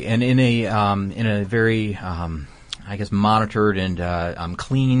 responsible way, and in a very, I guess, monitored and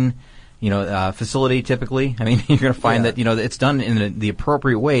clean, facility. Typically, I mean, you're going to find that it's done in the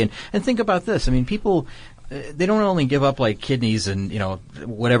appropriate way. And think about this. I mean, people. They don't only give up like kidneys and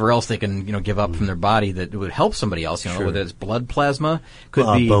whatever else they can give up from their body that would help somebody else. Whether it's blood plasma,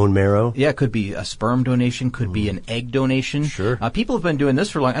 could be bone marrow. Yeah, could be a sperm donation, could be an egg donation. Sure. People have been doing this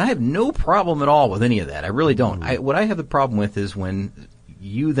for long, and I have no problem at all with any of that. I really don't. What I have the problem with is when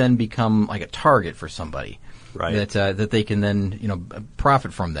you then become like a target for somebody, right? That they can then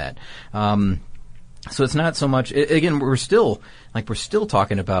profit from that. So it's not so much. Again, we're still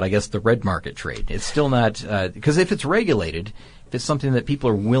talking about, I guess, the red market trade. It's still not because if it's regulated, if it's something that people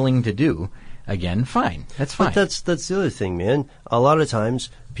are willing to do, again, fine, that's fine. But that's the other thing, man. A lot of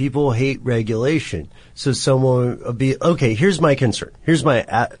times people hate regulation. So someone will be okay. Here's my concern. Here's my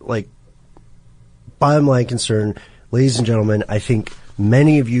bottom line concern, ladies and gentlemen. I think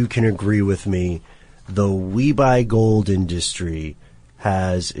many of you can agree with me. The We Buy Gold industry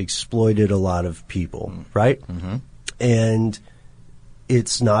has exploited a lot of people, right? Mm-hmm. And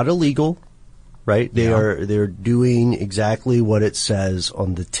it's not illegal, right? They're doing exactly what it says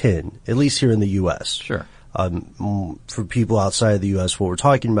on the tin, at least here in the U.S. Sure. For people outside of the U.S., what we're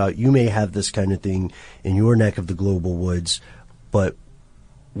talking about, you may have this kind of thing in your neck of the global woods, but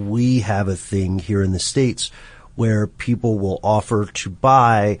we have a thing here in the States where people will offer to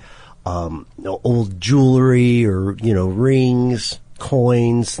buy old jewelry or, rings,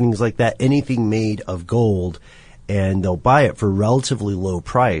 coins, things like that, anything made of gold, and they'll buy it for a relatively low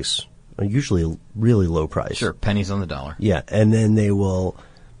price, usually a really low price. Sure, pennies on the dollar. Yeah, and then they will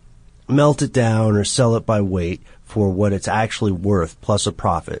melt it down or sell it by weight for what it's actually worth, plus a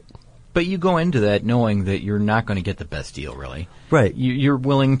profit. But you go into that knowing that you're not going to get the best deal, really. Right. You're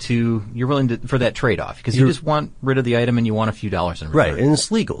willing to for that trade-off because you just want rid of the item and you want a few dollars in return. Right, and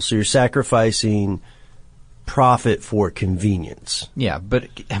it's legal, so you're sacrificing profit for convenience. Yeah, but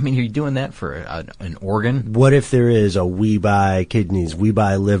I mean, you're doing that for an organ. What if there is a we buy kidneys, we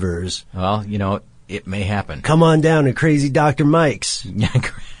buy livers? Well, it may happen. Come on down to Crazy Dr. Mike's.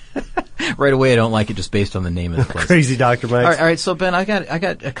 right away I don't like it just based on the name of the place. Crazy Dr. Mike. All right, so Ben, I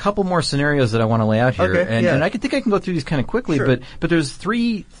got a couple more scenarios that I want to lay out here, Okay, and I think I can go through these kind of quickly, Sure. but there's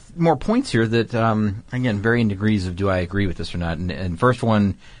 3 more points here that, again, varying degrees of do I agree with this or not. And first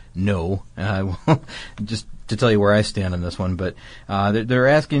one, no. Just to tell you where I stand on this one, but they're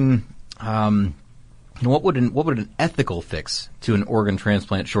asking, what would an ethical fix to an organ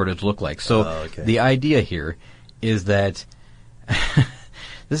transplant shortage look like? So the idea here is that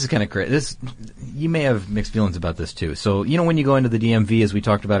this is kind of crazy. You may have mixed feelings about this too. So when you go into the DMV, as we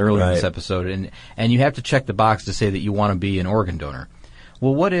talked about earlier in this episode, and you have to check the box to say that you want to be an organ donor.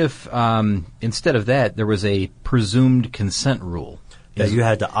 Well, what if instead of that there was a presumed consent rule? That you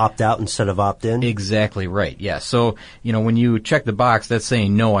had to opt out instead of opt in? Exactly right, yeah. So, when you check the box, that's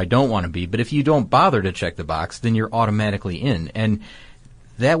saying, no, I don't want to be. But if you don't bother to check the box, then you're automatically in. And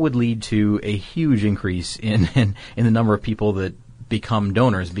that would lead to a huge increase in the number of people that become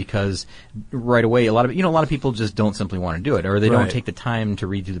donors, because right away a lot of people just don't simply want to do it, or they don't take the time to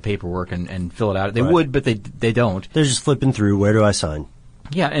read through the paperwork and fill it out. They would, but they don't. They're just flipping through, where do I sign?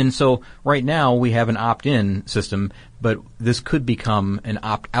 Yeah, and so right now we have an opt-in system, but this could become an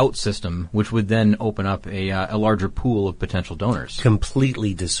opt-out system, which would then open up a larger pool of potential donors.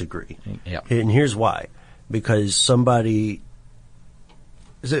 Completely disagree. Yeah. And here's why. Because somebody...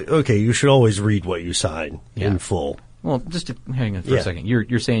 Okay, you should always read what you sign in full. Well, just hang on for a second.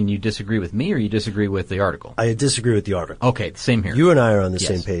 You're saying you disagree with me, or you disagree with the article? I disagree with the article. Okay, same here. You and I are on the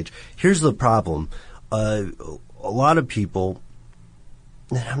same page. Here's the problem. A lot of people...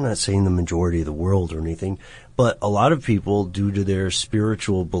 I'm not saying the majority of the world or anything, but a lot of people, due to their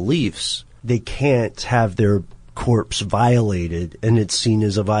spiritual beliefs, they can't have their corpse violated, and it's seen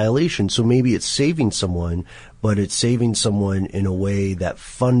as a violation. So maybe it's saving someone, but it's saving someone in a way that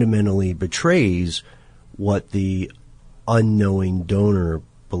fundamentally betrays what the unknowing donor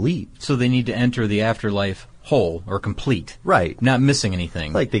believed. So they need to enter the afterlife whole or complete. Right. Not missing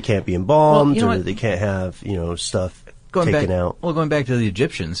anything. Like they can't be embalmed, Well, or they can't have, stuff going taken out. Well, going back to the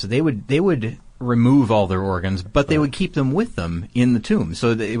Egyptians, they would remove all their organs, but they would keep them with them in the tomb.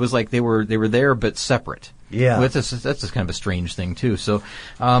 So it was like they were there but separate. Yeah, well, that's just kind of a strange thing too. So,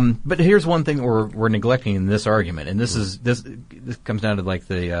 but here's one thing we're neglecting in this argument, and this comes down to like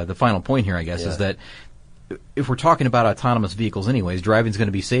the final point here, I guess, is that if we're talking about autonomous vehicles, anyways, driving's going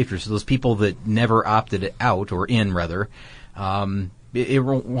to be safer. So those people that never opted out or in rather. It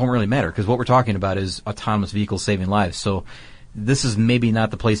won't really matter, because what we're talking about is autonomous vehicles saving lives. So this is maybe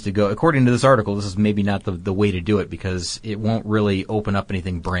not the place to go. According to this article, this is maybe not the way to do it, because it won't really open up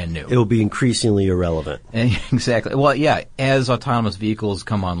anything brand new. It'll be increasingly irrelevant. Exactly. Well, yeah, as autonomous vehicles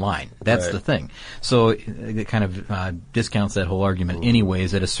come online. That's the thing. So it kind of discounts that whole argument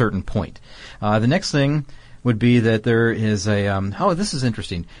anyways at a certain point. The next thing would be that there is this is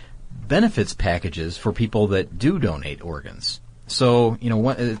interesting, benefits packages for people that do donate organs. So,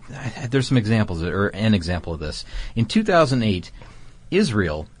 there's some examples, or an example of this. In 2008,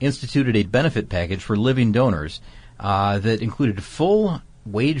 Israel instituted a benefit package for living donors that included full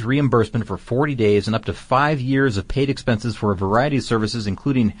wage reimbursement for 40 days and up to 5 years of paid expenses for a variety of services,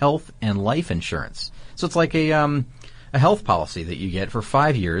 including health and life insurance. So it's like a health policy that you get for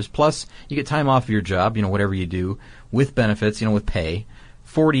 5 years, plus you get time off of your job, whatever you do, with benefits, with pay,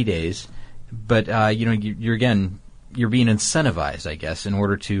 40 days. But, you're being incentivized, I guess, in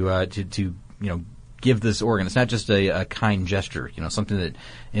order to give this organ. It's not just a kind gesture, something that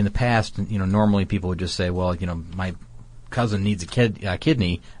in the past, normally people would just say, well, my cousin needs a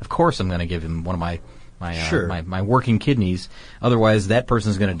kidney. Of course, I'm going to give him one of my working kidneys. Otherwise, that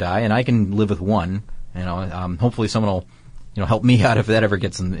person's going to die, and I can live with one. Hopefully, someone will help me out if that ever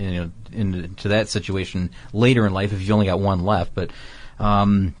gets into that situation later in life, if you've only got one left. But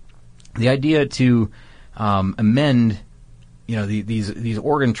the idea to amend, these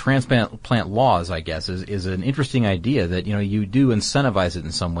organ transplant laws, I guess, is an interesting idea that, you do incentivize it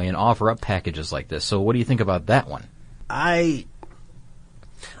in some way and offer up packages like this. So what do you think about that one? I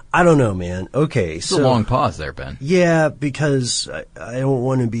don't know, man. Okay. It's a long pause there, Ben. Yeah, because I don't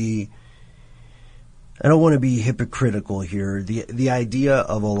want to be hypocritical here. The idea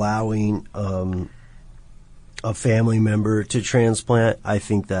of allowing, a family member to transplant, I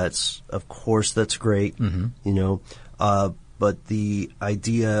think that's great, but the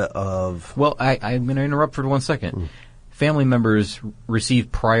idea of... Well, I'm going to interrupt for 1 second. Family members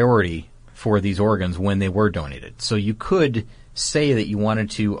receive priority for these organs when they were donated. So you could say that you wanted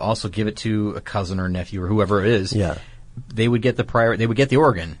to also give it to a cousin or nephew or whoever it is. Yeah. They would get they would get the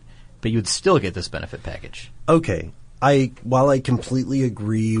organ, but you would still get this benefit package. Okay. While I completely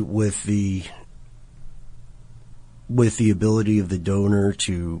agree with the ability of the donor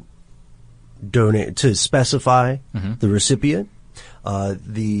to donate, to specify the recipient.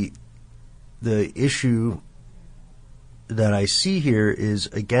 The issue that I see here is,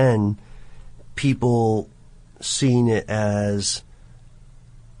 again, people seeing it as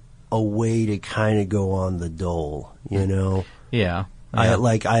a way to kind of go on the dole, you know? Yeah.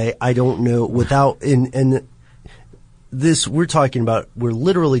 I don't know, without, and this, we're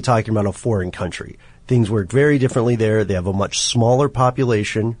literally talking about a foreign country. Things work very differently there. They have a much smaller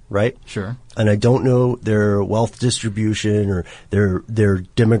population, right? Sure. And I don't know their wealth distribution or their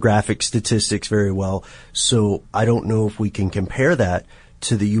demographic statistics very well. So I don't know if we can compare that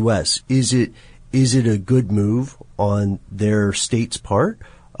to the U.S. Is it a good move on their state's part?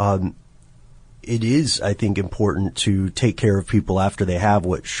 It is, I think, important to take care of people after they have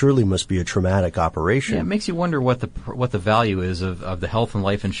what surely must be a traumatic operation. Yeah, it makes you wonder what the value is of the health and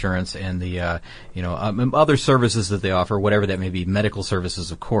life insurance and the other services that they offer, whatever that may be, medical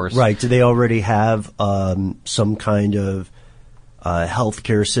services, of course. Right. Do they already have some kind of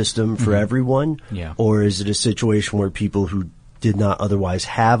healthcare system for everyone? Yeah. Or is it a situation where people who did not otherwise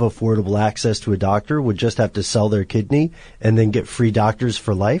have affordable access to a doctor would just have to sell their kidney and then get free doctors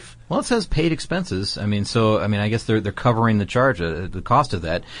for life? Well, it says paid expenses. I guess they're covering the charge, the cost of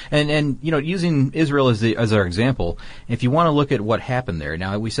that. And using Israel as our example, if you want to look at what happened there.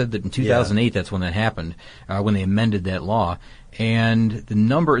 Now, we said that in 2008, that's when that happened, when they amended that law. And the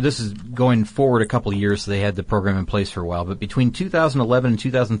number, this is going forward a couple of years, so they had the program in place for a while, but between 2011 and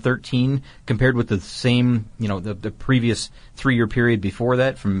 2013, compared with the same, the previous 3-year period before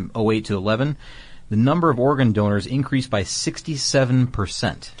that, from 08 to 11, the number of organ donors increased by 67%.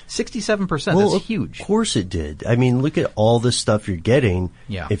 67%, well, that's huge. Of course it did. I mean, look at all the stuff you're getting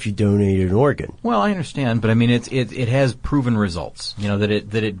if you donate an organ. Well, I understand, but I mean, it has proven results, that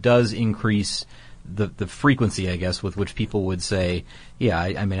it does increase the frequency, I guess, with which people would say, yeah,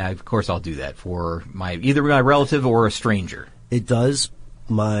 of course I'll do that for either my relative or a stranger. It does.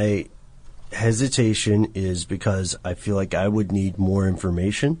 My hesitation is because I feel like I would need more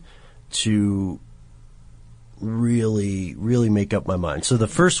information to really, really make up my mind. So the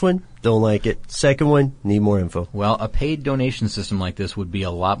first one, don't like it. Second one, need more info. Well, a paid donation system like this would be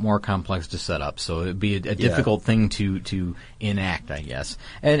a lot more complex to set up, so it'd be a difficult thing to enact, I guess.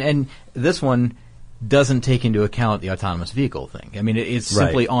 And this one doesn't take into account the autonomous vehicle thing. I mean, it's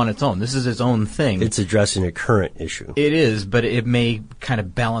simply on its own. This is its own thing. It's addressing a current issue. It is, but it may kind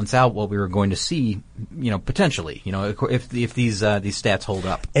of balance out what we were going to see, potentially, if these stats hold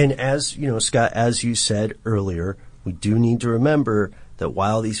up. And as, Scott, as you said earlier, we do need to remember that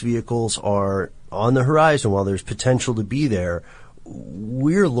while these vehicles are on the horizon, while there's potential to be there,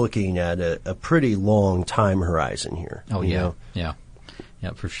 we're looking at a pretty long time horizon here. Oh, yeah.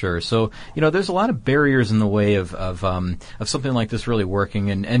 Yeah, for sure. So, there's a lot of barriers in the way of something like this really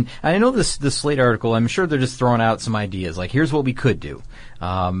working. And I know this Slate article, I'm sure they're just throwing out some ideas, like here's what we could do.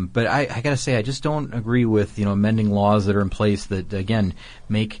 But I gotta say, I just don't agree with, amending laws that are in place that, again,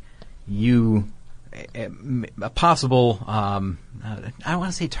 make you a possible, I don't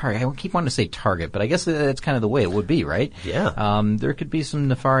want to say target. I keep wanting to say target, but I guess that's kind of the way it would be, right? Yeah. There could be some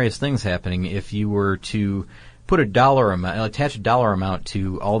nefarious things happening if you were to put attach a dollar amount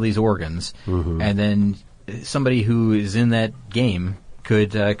to all these organs, and then somebody who is in that game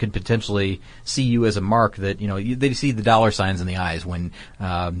could potentially see you as a mark that they see the dollar signs in the eyes when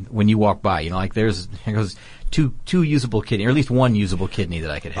you walk by. Like here goes two usable kidney, or at least one usable kidney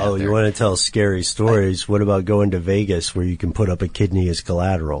that I could have. Oh, you want to tell scary stories? What about going to Vegas where you can put up a kidney as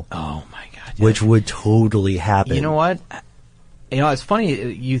collateral? Oh my God! Which would totally happen. You know what? It's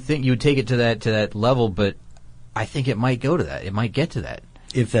funny. You think you would take it to that level, but I think it might go to that. It might get to that.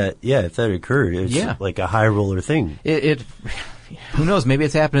 If that occurred, it's like a high roller thing. Who knows? Maybe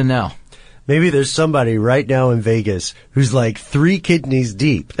it's happening now. Maybe there's somebody right now in Vegas who's like 3 kidneys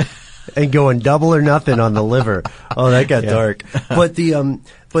deep and going double or nothing on the liver. Oh, that got dark. But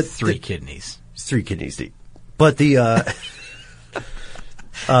but 3 kidneys. 3 kidneys deep. But the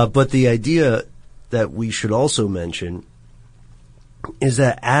idea that we should also mention is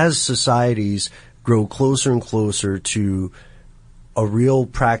that as societies grow closer and closer to a real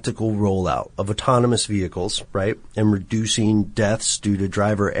practical rollout of autonomous vehicles, right, and reducing deaths due to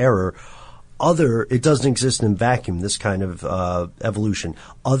driver error, it doesn't exist in a vacuum, this kind of evolution.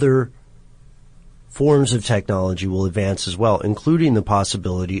 Other forms of technology will advance as well, including the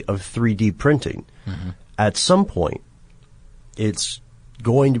possibility of 3D printing. At some point, it's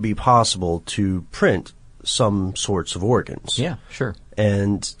going to be possible to print some sorts of organs. Yeah, sure.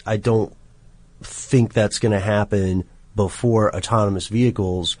 And I don't think that's going to happen before autonomous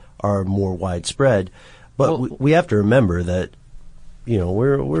vehicles are more widespread. But we have to remember that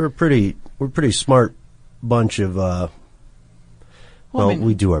we're a pretty smart bunch of.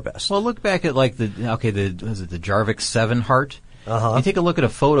 We do our best. Well, look back at like the Jarvik 7 heart. You take a look at a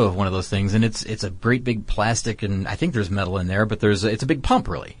photo of one of those things, and it's a great big plastic, and I think there's metal in there, but it's a big pump,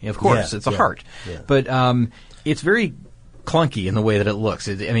 really. Of course, it's a heart. Yeah. But it's very clunky in the way that it looks.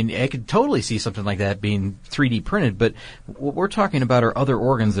 I could totally see something like that being 3D printed, but what we're talking about are other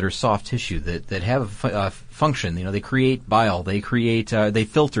organs that are soft tissue that have a function. They create bile, they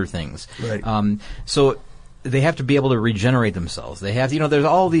filter things. Right. So they have to be able to regenerate themselves. They have, there's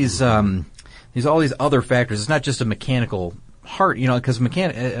all these other factors. It's not just a mechanical heart, because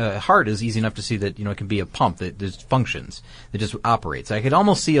heart is easy enough to see that, it can be a pump that just functions, that just operates. I could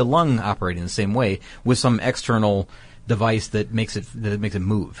almost see a lung operating the same way with some external device that makes it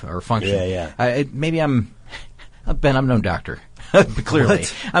move or function. Yeah. Maybe I'm no doctor. Clearly,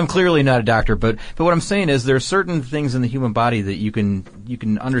 What? I'm clearly not a doctor, but what I'm saying is there are certain things in the human body that you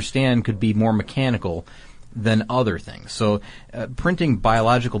can understand could be more mechanical than other things. So printing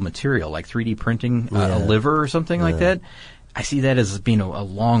biological material, like 3D printing a liver or something like that, I see that as being a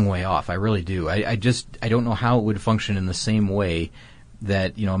long way off. I really do. I don't know how it would function in the same way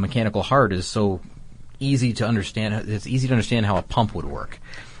that, a mechanical heart is so easy to understand. It's easy to understand how a pump would work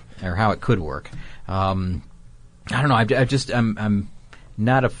or how it could work. I don't know. I'm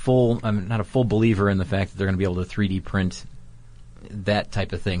not a full believer in the fact that they're going to be able to 3D print that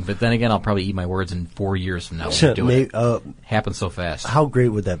type of thing. But then again, I'll probably eat my words in 4 years from now. It happens so fast. How great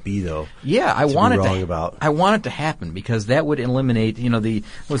would that be, though? Yeah, I want it to happen because that would eliminate, the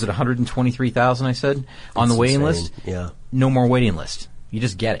 123,000 I said on the waiting list? Yeah. No more waiting list. You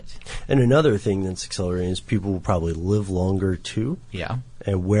just get it. And another thing that's accelerating is people will probably live longer, too. Yeah.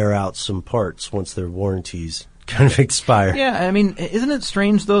 And wear out some parts once their warranties kind of expire. Yeah, isn't it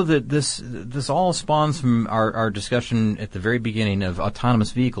strange, though, that this all spawns from our discussion at the very beginning of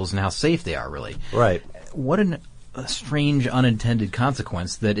autonomous vehicles and how safe they are, really. Right. What a strange unintended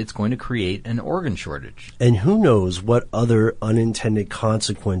consequence that it's going to create an organ shortage. And who knows what other unintended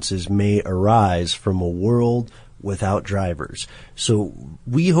consequences may arise from a world without drivers. So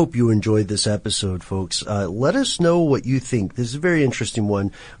we hope you enjoyed this episode, folks. Let us know what you think. This is a very interesting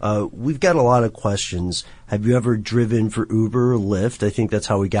one. We've got a lot of questions. Have you ever driven for Uber or Lyft? I think that's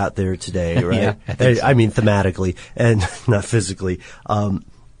how we got there today, right? Yeah, I think so. I mean, thematically and not physically.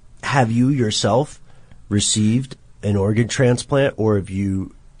 Have you yourself received an organ transplant, or have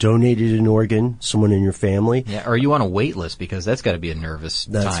you donated an organ, someone in your family? Yeah, or are you on a wait list? Because that's got to be a nervous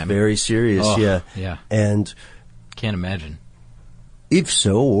time. That's very serious, Yeah. And can't imagine. If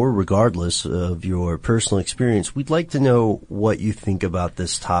so, or regardless of your personal experience, we'd like to know what you think about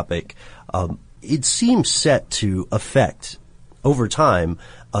this topic. It seems set to affect, over time,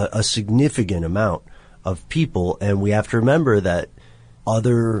 a significant amount of people, and we have to remember that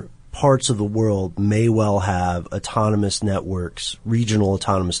other parts of the world may well have autonomous networks, regional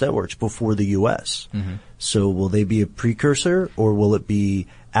autonomous networks, before the U.S. Mm-hmm. So will they be a precursor, or will it be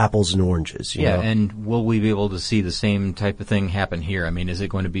apples and oranges? You know? And will we be able to see the same type of thing happen here? Is it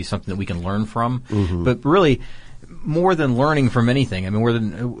going to be something that we can learn from? Mm-hmm. But really, more than learning from anything,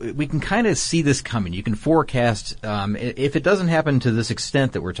 we can kind of see this coming. You can forecast, if it doesn't happen to this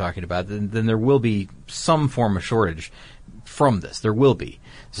extent that we're talking about, then there will be some form of shortage from this. There will be.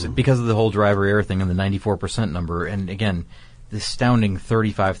 So because of the whole driver error thing and the 94% number, and again, the astounding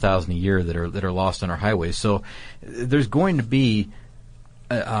 35,000 a year that are lost on our highways. So there's going to be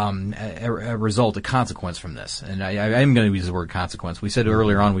a result, a consequence from this. And I am going to use the word consequence. We said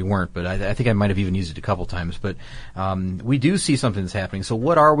earlier on we weren't, but I think I might have even used it a couple times. But we do see something that's happening. So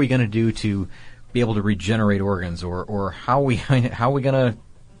what are we going to do to be able to regenerate organs, or how are we going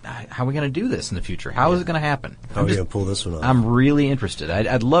to do this in the future? How is it going to happen? How are we going to pull this one off? I'm really interested.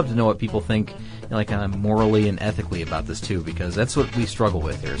 I'd love to know what people think, morally and ethically about this too, because that's what we struggle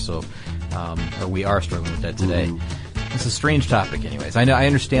with here. So, or we are struggling with that today. It's a strange topic, anyways. I know, I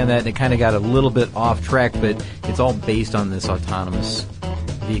understand that, and it kind of got a little bit off track, but it's all based on this autonomous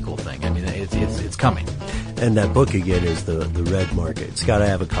vehicle thing. It's coming. And that book, again, is the Red Market. It's got to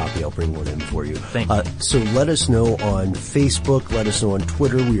have a copy. I'll bring one in for you. Thank you. So let us know on Facebook. Let us know on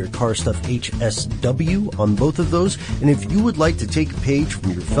Twitter. We are CarStuffHSW on both of those. And if you would like to take a page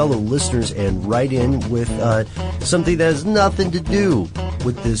from your fellow listeners and write in with something that has nothing to do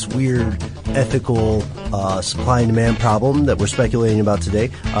with this weird ethical supply and demand problem that we're speculating about today,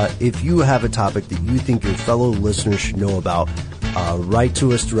 if you have a topic that you think your fellow listeners should know about, write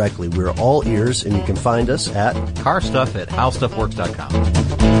to us directly. We're all ears, and you can find us at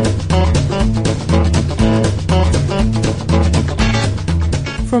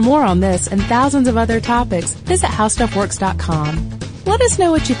carstuff@howstuffworks.com. For more on this and thousands of other topics, visit howstuffworks.com. Let us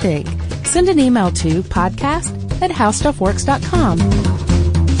know what you think. Send an email to podcast@howstuffworks.com.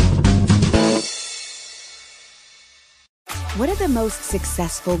 What do the most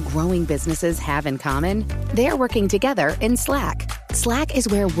successful growing businesses have in common? They're working together in Slack. Slack is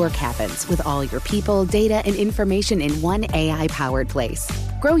where work happens with all your people, data, and information in one AI-powered place.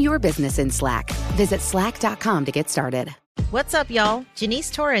 Grow your business in Slack. Visit slack.com to get started. What's up, y'all? Janice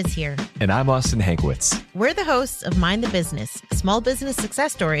Torres here. And I'm Austin Hankwitz. We're the hosts of Mind the Business, Small Business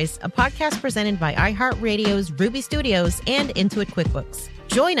Success Stories, a podcast presented by iHeartRadio's Ruby Studios and Intuit QuickBooks.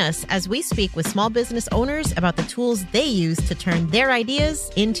 Join us as we speak with small business owners about the tools they use to turn their ideas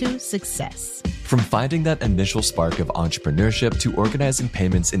into success. From finding that initial spark of entrepreneurship to organizing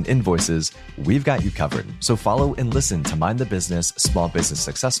payments and invoices, we've got you covered. So follow and listen to Mind the Business, Small Business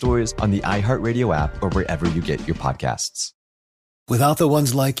Success Stories on the iHeartRadio app or wherever you get your podcasts. Without the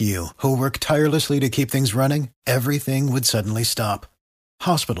ones like you, who work tirelessly to keep things running, everything would suddenly stop.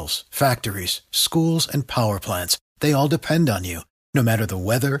 Hospitals, factories, schools, and power plants, they all depend on you. No matter the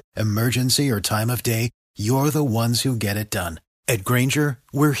weather, emergency, or time of day, you're the ones who get it done. At Grainger,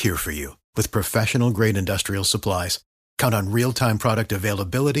 we're here for you with professional-grade industrial supplies. Count on real-time product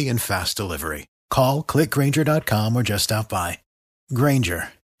availability and fast delivery. Call, click Grainger.com, or just stop by. Grainger,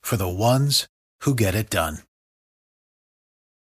 for the ones who get it done.